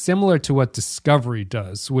 it's similar to what Discovery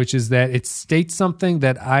does, which is that it states something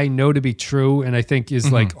that I know to be true and I think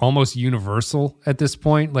is like almost universal at this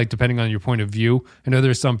point, like depending on your point of view. I know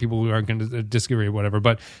there's some people who aren't going to disagree or whatever,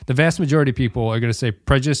 but the vast majority of people are going to say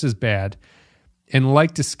prejudice is bad. And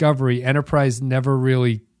like Discovery, Enterprise never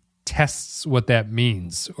really tests what that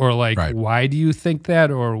means, or like, why do you think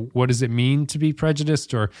that, or what does it mean to be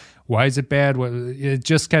prejudiced, or why is it bad? It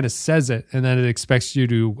just kind of says it, and then it expects you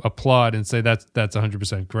to applaud and say that's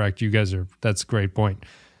 100% correct. You guys are, that's a great point.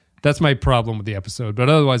 That's my problem with the episode, but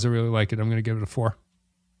otherwise I really like it. I'm going to give it a 4.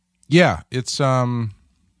 Yeah, it's I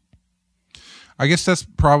guess that's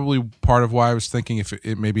probably part of why I was thinking if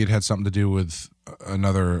maybe it had something to do with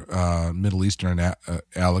another Middle Eastern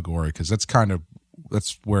allegory, because that's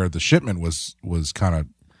where the shipment was kind of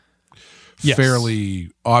fairly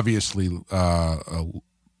obviously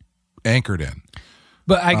anchored in.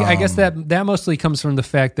 But I guess that mostly comes from the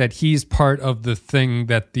fact that he's part of the thing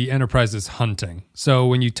that the Enterprise is hunting. So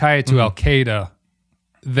when you tie it to Al Qaeda,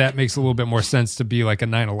 that makes a little bit more sense to be like a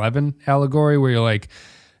 9/11 allegory, where you're like,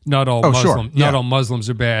 not all Muslims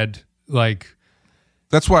are bad. Like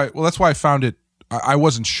that's why I found it. I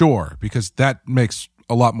wasn't sure, because that makes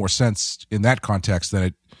a lot more sense in that context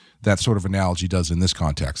than that sort of analogy does in this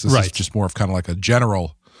context. This is just more of kind of like a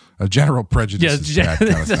general prejudice is bad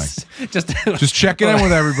kind of thing. Just checking in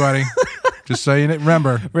with everybody. Just so you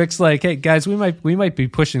remember. Rick's like, hey guys, we might be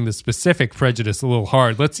pushing the specific prejudice a little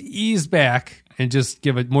hard. Let's ease back and just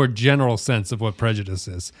give a more general sense of what prejudice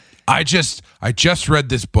is. I just read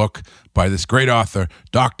this book by this great author,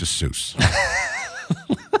 Dr. Seuss.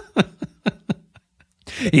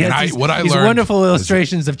 These wonderful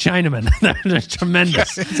illustrations of Chinamen. They're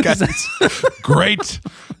tremendous. It's got great,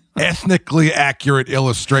 ethnically accurate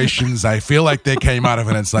illustrations. I feel like they came out of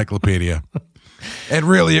an encyclopedia. And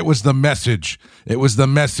really, it was the message. It was the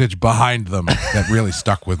message behind them that really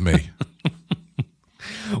stuck with me.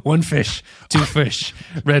 One fish, two fish,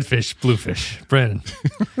 red fish, blue fish. Brandon.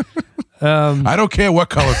 I don't care what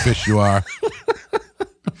color fish you are.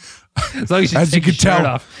 As long as you take your shirt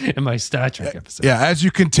off in my Star Trek episode. Yeah, as you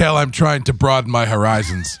can tell, I'm trying to broaden my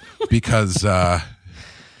horizons because, not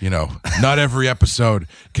every episode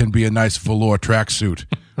can be a nice velour tracksuit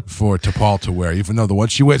for T'Pol to wear, even though the one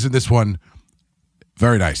she wears in this one,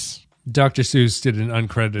 very nice. Dr. Seuss did an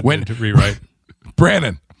uncredited rewrite.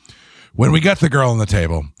 Brandon, when we got the girl on the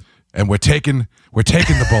table and we're taking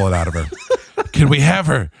the bullet out of her, can we have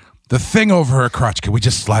her? The thing over her crotch, can we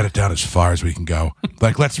just slide it down as far as we can go?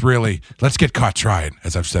 Like, let's get caught trying,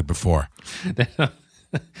 as I've said before. They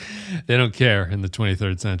don't care in the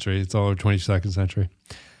 23rd century. It's all over 22nd century.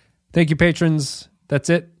 Thank you, patrons. That's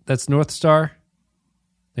it. That's North Star.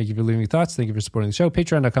 Thank you for leaving thoughts. Thank you for supporting the show.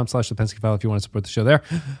 Patreon.com/The Pensky File if you want to support the show there.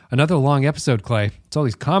 Another long episode, Clay. It's all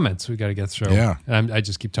these comments we got to get through. Yeah. And I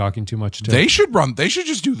just keep talking too much, too. They should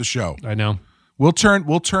just do the show. I know. We'll turn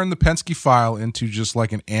the Pensky File into just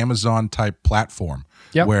like an Amazon type platform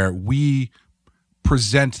where we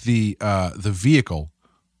present the vehicle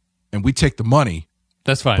and we take the money.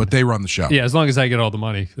 That's fine. But they run the show. Yeah, as long as I get all the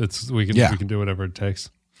money, we can do whatever it takes.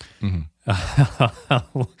 Mm-hmm.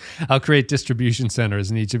 I'll create distribution centers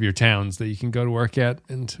in each of your towns that you can go to work at,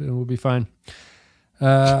 and we'll be fine.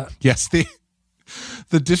 Yes, the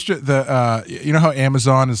district. You know how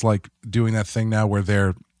Amazon is like doing that thing now where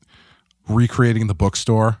they're recreating the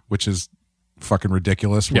bookstore, which is fucking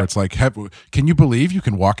ridiculous, where it's like, can you believe you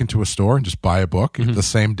can walk into a store and just buy a book the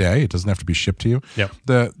same day? It doesn't have to be shipped to you. Yep.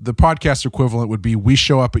 The podcast equivalent would be we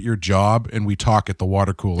show up at your job and we talk at the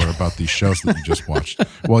water cooler about these shows that you just watched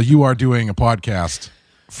while you are doing a podcast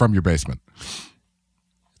from your basement.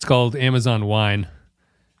 It's called Amazon Wine.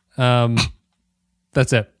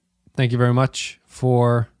 That's it. Thank you very much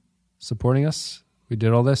for supporting us. We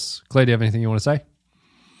did all this. Clay, do you have anything you want to say?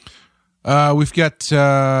 We've got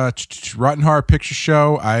Rotten Horror Picture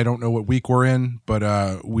Show. I don't know what week we're in,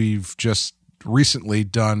 but we've just recently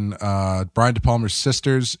done Brian De Palma's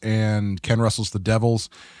Sisters and Ken Russell's The Devils,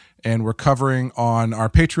 and we're covering on our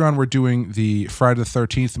Patreon. We're doing the Friday the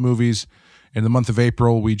 13th movies. In the month of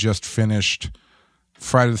April, we just finished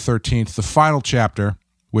Friday the 13th, the final chapter,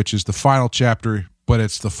 which is the final chapter, but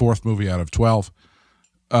it's the fourth movie out of 12.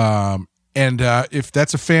 And if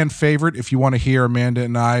that's a fan favorite, if you want to hear Amanda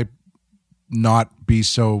and I not be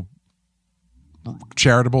so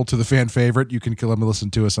charitable to the fan favorite, you can let me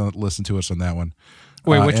listen to us on that one.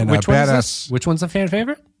 Wait, which one is this? Which one's a fan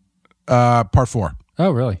favorite? Part 4.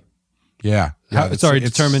 Oh, really? Yeah.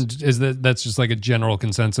 Determined is that's just like a general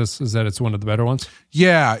consensus? Is that it's one of the better ones?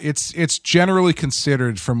 Yeah, it's generally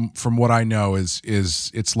considered from what I know is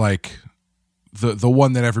it's like the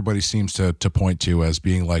one that everybody seems to point to as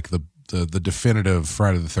being like the definitive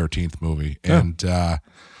Friday the 13th movie. And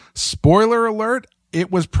spoiler alert,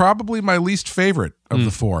 it was probably my least favorite of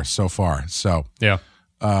the 4 so far. So yeah,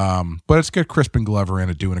 but it's got Crispin Glover in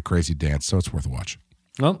it doing a crazy dance, so it's worth a watch.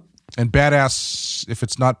 Well, and Badass, if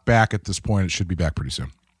it's not back at this point, it should be back pretty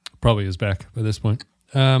soon. Probably is back by this point.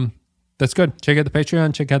 That's good. Check out the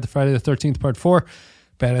Patreon. Check out the Friday the 13th Part 4.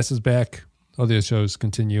 Badass is back. All the other shows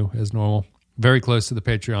continue as normal. Very close to the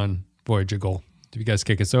Patreon Voyager goal. If you guys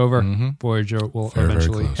kick us over, Voyager will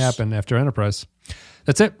eventually happen after Enterprise.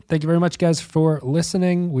 That's it. Thank you very much, guys, for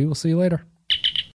listening. We will see you later.